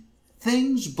hand.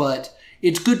 Things, but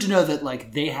it's good to know that,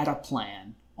 like, they had a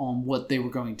plan on what they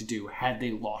were going to do had they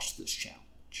lost this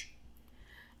challenge.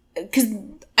 Because,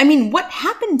 I mean, what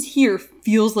happens here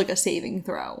feels like a saving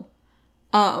throw.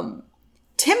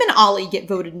 Tim and Ollie get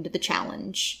voted into the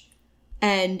challenge,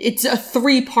 and it's a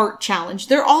 3-part challenge.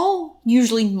 They're all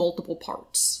usually multiple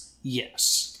parts.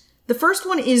 Yes. The first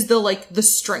one is the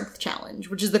strength challenge,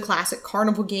 which is the classic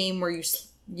carnival game where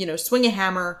you swing a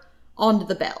hammer onto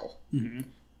the bell. Mm-hmm.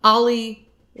 Ollie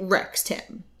wrecks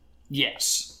Tim.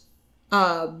 Yes.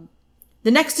 The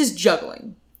next is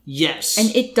juggling. Yes.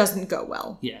 And it doesn't go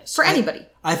well. Yes. For anybody.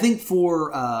 I think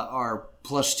for our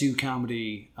 +2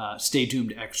 comedy Stay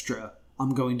Tuned Extra,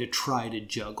 I'm going to try to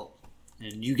juggle.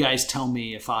 And you guys tell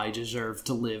me if I deserve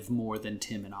to live more than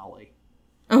Tim and Ollie.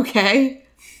 Okay.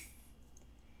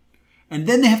 And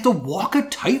then they have to walk a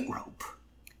tightrope.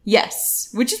 Yes,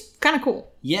 which is kind of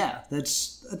cool. Yeah,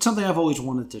 that's something I've always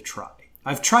wanted to try.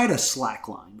 I've tried a slack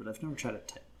line, but I've never tried a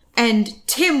tightrope. And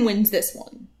Tim wins this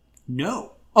one.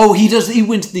 No. Oh, he does. He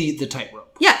wins the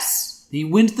tightrope. Yes. He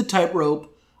wins the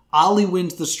tightrope. Ollie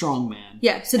wins the strongman.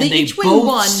 Yeah, so and they each win both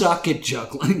one. suck at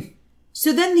juggling.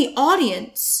 So then the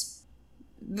audience,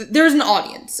 there's an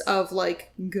audience of,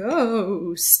 like,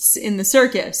 ghosts in the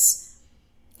circus.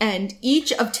 And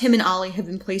each of Tim and Ollie have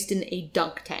been placed in a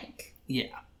dunk tank.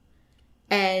 Yeah.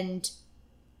 And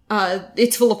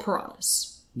it's full of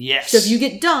piranhas. Yes. So if you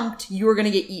get dunked, you're going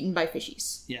to get eaten by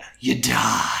fishies. Yeah. You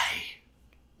die.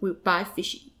 By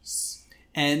fishies.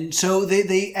 And so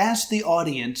they asked the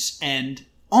audience, and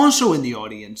also in the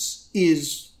audience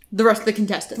is... the rest of the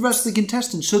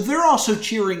contestants. So they're also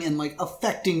cheering and, like,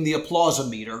 affecting the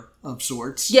applause-o-meter of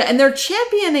sorts. Yeah, and they're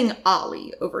championing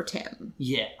Ollie over Tim.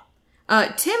 Yeah.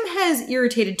 Tim has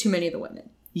irritated too many of the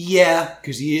women. Yeah,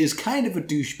 because he is kind of a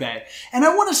douchebag. And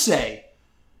I want to say,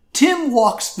 Tim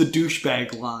walks the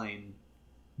douchebag line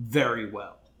very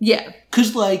well. Yeah.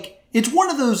 Because, like, it's one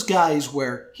of those guys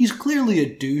where he's clearly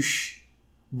a douche,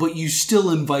 but you still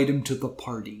invite him to the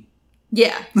party.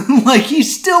 Yeah. Like,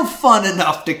 he's still fun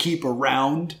enough to keep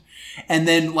around. And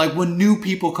then, like, when new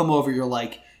people come over, you're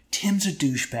like, Tim's a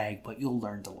douchebag, but you'll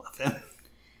learn to love him.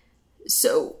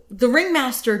 So, the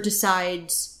ringmaster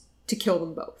decides to kill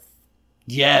them both.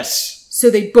 Yes. So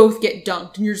they both get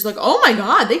dunked, and you're just like, oh my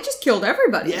god, they just killed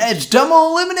everybody. Yeah, it's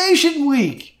Dumbo Elimination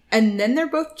Week. And then they're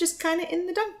both just kind of in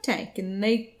the dunk tank, and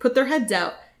they put their heads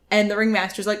out. And the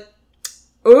ringmaster's like,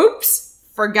 oops,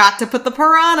 forgot to put the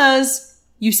piranhas.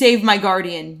 You saved my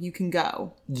guardian, you can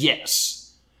go.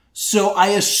 Yes. So I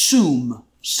assume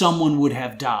someone would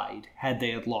have died had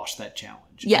they had lost that challenge.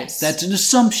 Yes. That's an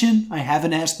assumption. I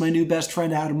haven't asked my new best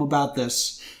friend Adam about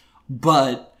this.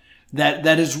 But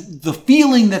that is the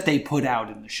feeling that they put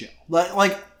out in the show.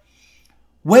 Like,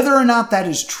 whether or not that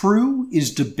is true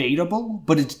is debatable,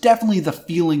 but it's definitely the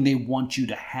feeling they want you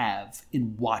to have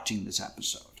in watching this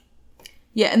episode.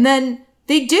 Yeah, and then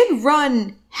they did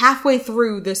run halfway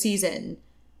through the season.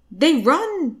 They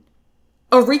run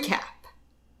a recap.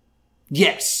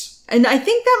 Yes. And I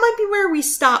think that might be where we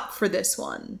stop for this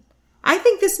one. I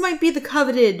think this might be the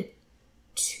coveted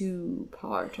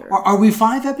two-parter. Are we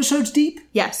 5 episodes deep?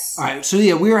 Yes. All right, so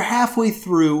yeah, we are halfway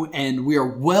through, and we are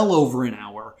well over an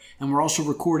hour, and we're also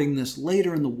recording this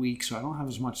later in the week, so I don't have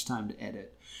as much time to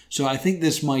edit. So I think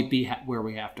this might be where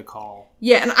we have to call.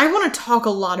 Yeah, and I want to talk a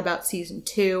lot about season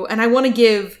 2, and I want to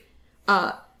give...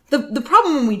 The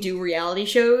problem when we do reality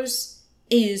shows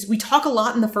is we talk a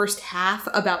lot in the first half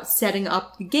about setting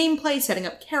up the gameplay, setting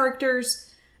up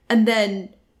characters, and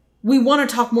then we want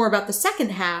to talk more about the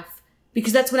second half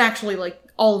because that's when actually, like,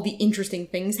 all of the interesting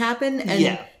things happen,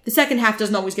 and the second half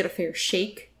doesn't always get a fair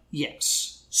shake.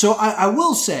 Yes. So I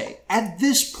will say, at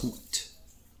this point,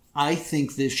 I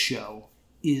think this show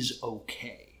is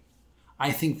okay.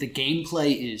 I think the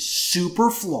gameplay is super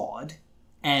flawed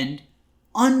and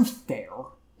unfair.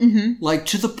 Mm-hmm. Like,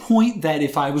 to the point that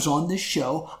if I was on this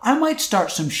show, I might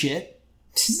start some shit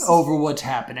over what's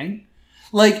happening.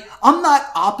 Like, I'm not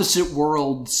Opposite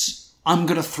Worlds, I'm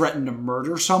gonna threaten to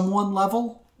murder someone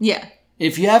level. Yeah.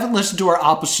 If you haven't listened to our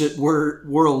Opposite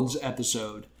Worlds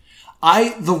episode,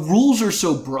 the rules are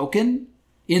so broken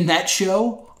in that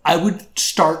show, I would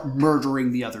start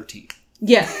murdering the other team.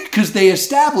 Yeah. Because they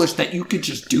established that you could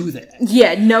just do that.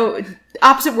 Yeah, no,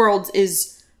 Opposite Worlds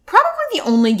is probably the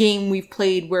only game we've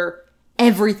played where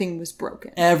everything was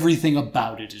broken. Everything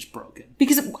about it is broken.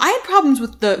 Because I had problems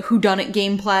with the whodunit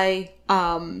gameplay,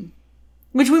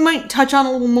 which we might touch on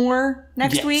a little more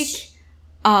next week.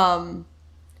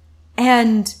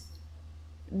 And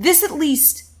this, at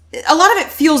least, a lot of it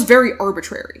feels very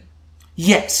arbitrary.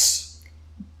 Yes.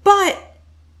 But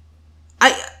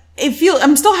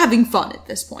I'm still having fun at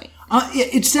this point.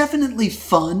 It's definitely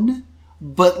fun,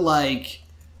 but, like,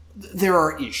 there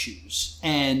are issues.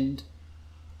 And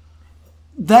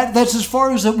that's as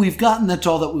far as that we've gotten. That's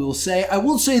all that we will say. I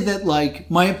will say that,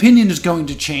 like, my opinion is going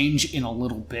to change in a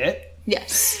little bit.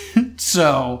 Yes.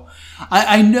 So,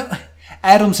 I know...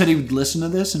 Adam said he would listen to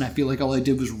this, and I feel like all I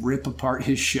did was rip apart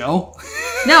his show.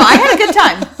 No, I had a good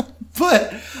time.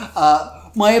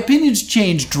 But my opinions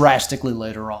changed drastically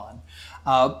later on.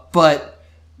 But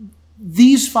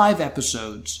these 5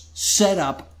 episodes set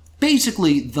up,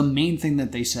 basically the main thing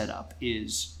that they set up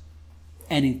is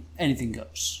anything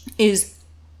goes. Is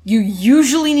you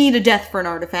usually need a death for an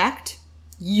artifact.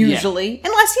 Usually. Yeah.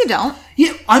 Unless you don't.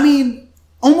 Yeah, I mean,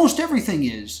 almost everything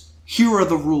is. Here are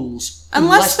the rules.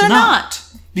 Unless they're not.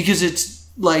 Because it's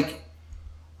like,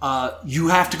 you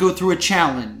have to go through a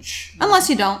challenge. Unless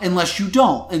you don't. Unless you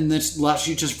don't. Unless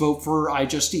you just vote for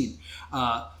iJustine.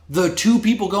 The 2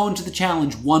 people go into the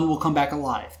challenge, 1 will come back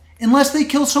alive. Unless they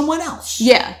kill someone else.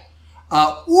 Yeah.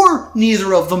 Or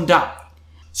neither of them die.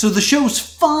 So the show's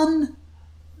fun,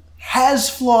 has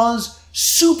flaws,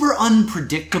 super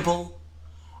unpredictable,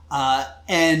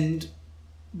 and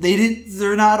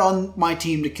they're not on my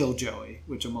team to kill Joey,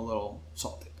 which I'm a little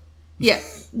salty. Yeah.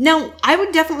 Now, I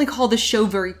would definitely call this show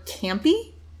very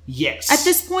campy. Yes. At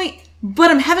this point, but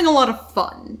I'm having a lot of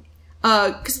fun.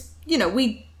 Because,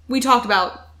 we talked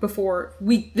about before,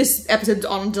 this episode's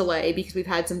on a delay because we've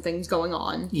had some things going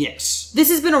on. Yes. This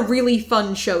has been a really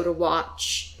fun show to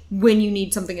watch when you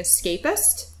need something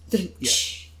escapist.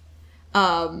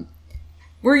 Yeah.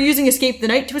 We're using Escape the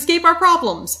Night to escape our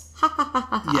problems.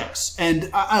 Yes. And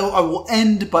I will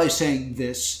end by saying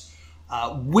this.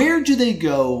 Where do they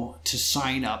go to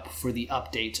sign up for the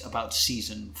updates about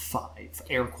Season 5?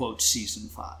 Air quotes, Season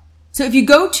 5. So if you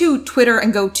go to Twitter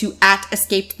and go to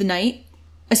 @Escape the Night,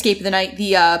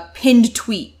 the pinned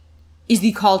tweet is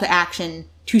the call to action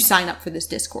to sign up for this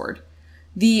Discord.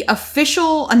 The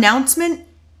official announcement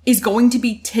is going to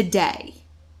be today,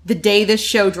 the day this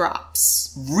show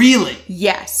drops. Really?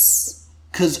 Yes.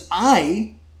 Because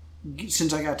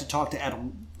since I got to talk to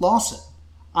Adam Lawson,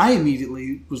 I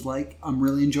immediately was like, I'm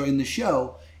really enjoying the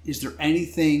show. Is there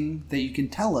anything that you can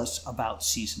tell us about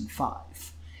Season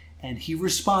 5? And he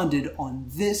responded, on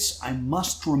this, I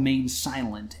must remain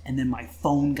silent. And then my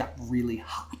phone got really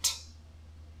hot.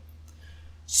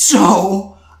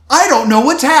 So, I don't know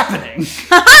what's happening.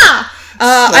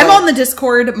 I'm on the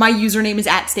Discord. My username is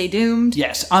 @StayDoomed.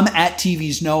 Yes, I'm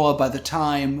 @TV's Noah. By the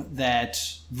time that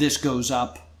this goes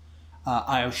up,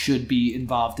 I should be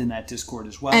involved in that Discord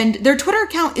as well. And their Twitter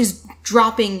account is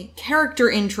dropping character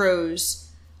intros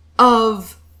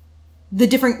of the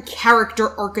different character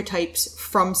archetypes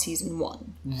from Season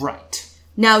 1. Right.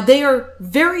 Now, they are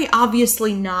very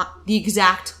obviously not the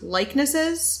exact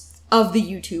likenesses of the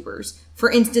YouTubers. For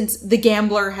instance, the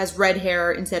Gambler has red hair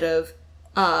instead of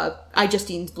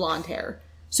iJustine's blonde hair.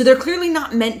 So they're clearly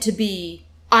not meant to be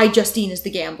iJustine as the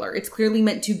Gambler. It's clearly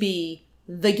meant to be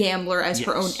the Gambler as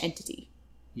her own entity.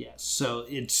 Yes, so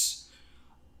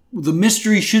the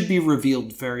mystery should be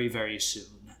revealed very, very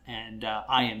soon. And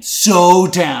I am so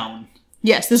down.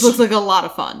 Yes, this looks like a lot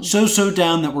of fun. So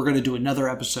down that we're going to do another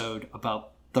episode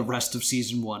about the rest of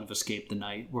Season 1 of Escape the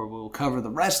Night, where we'll cover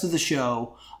the rest of the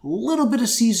show, a little bit of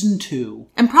Season 2.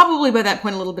 And probably by that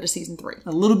point, a little bit of Season 3.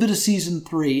 A little bit of Season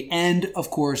 3, and, of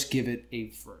course, give it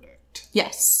a verdict.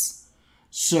 Yes.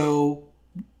 So,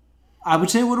 I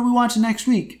would say, what are we watching next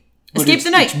week? Escape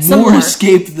the Night. It's more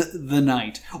Escape the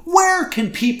Night. Where can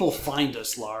people find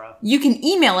us, Laura? You can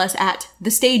email us at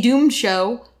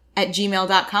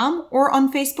thestaydoomedshow@gmail.com or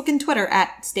on Facebook and Twitter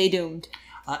 @StayDoomed.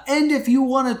 And if you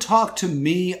want to talk to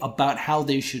me about how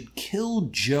they should kill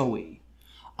Joey,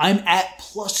 I'm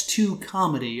 @+2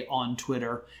 Comedy on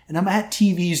Twitter, and I'm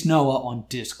 @TV's Noah on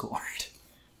Discord.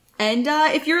 And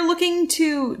if you're looking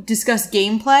to discuss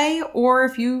gameplay, or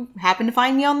if you happen to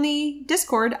find me on the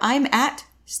Discord, I'm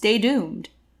 @StayDoomed.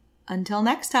 Until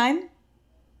next time,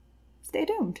 stay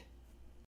doomed.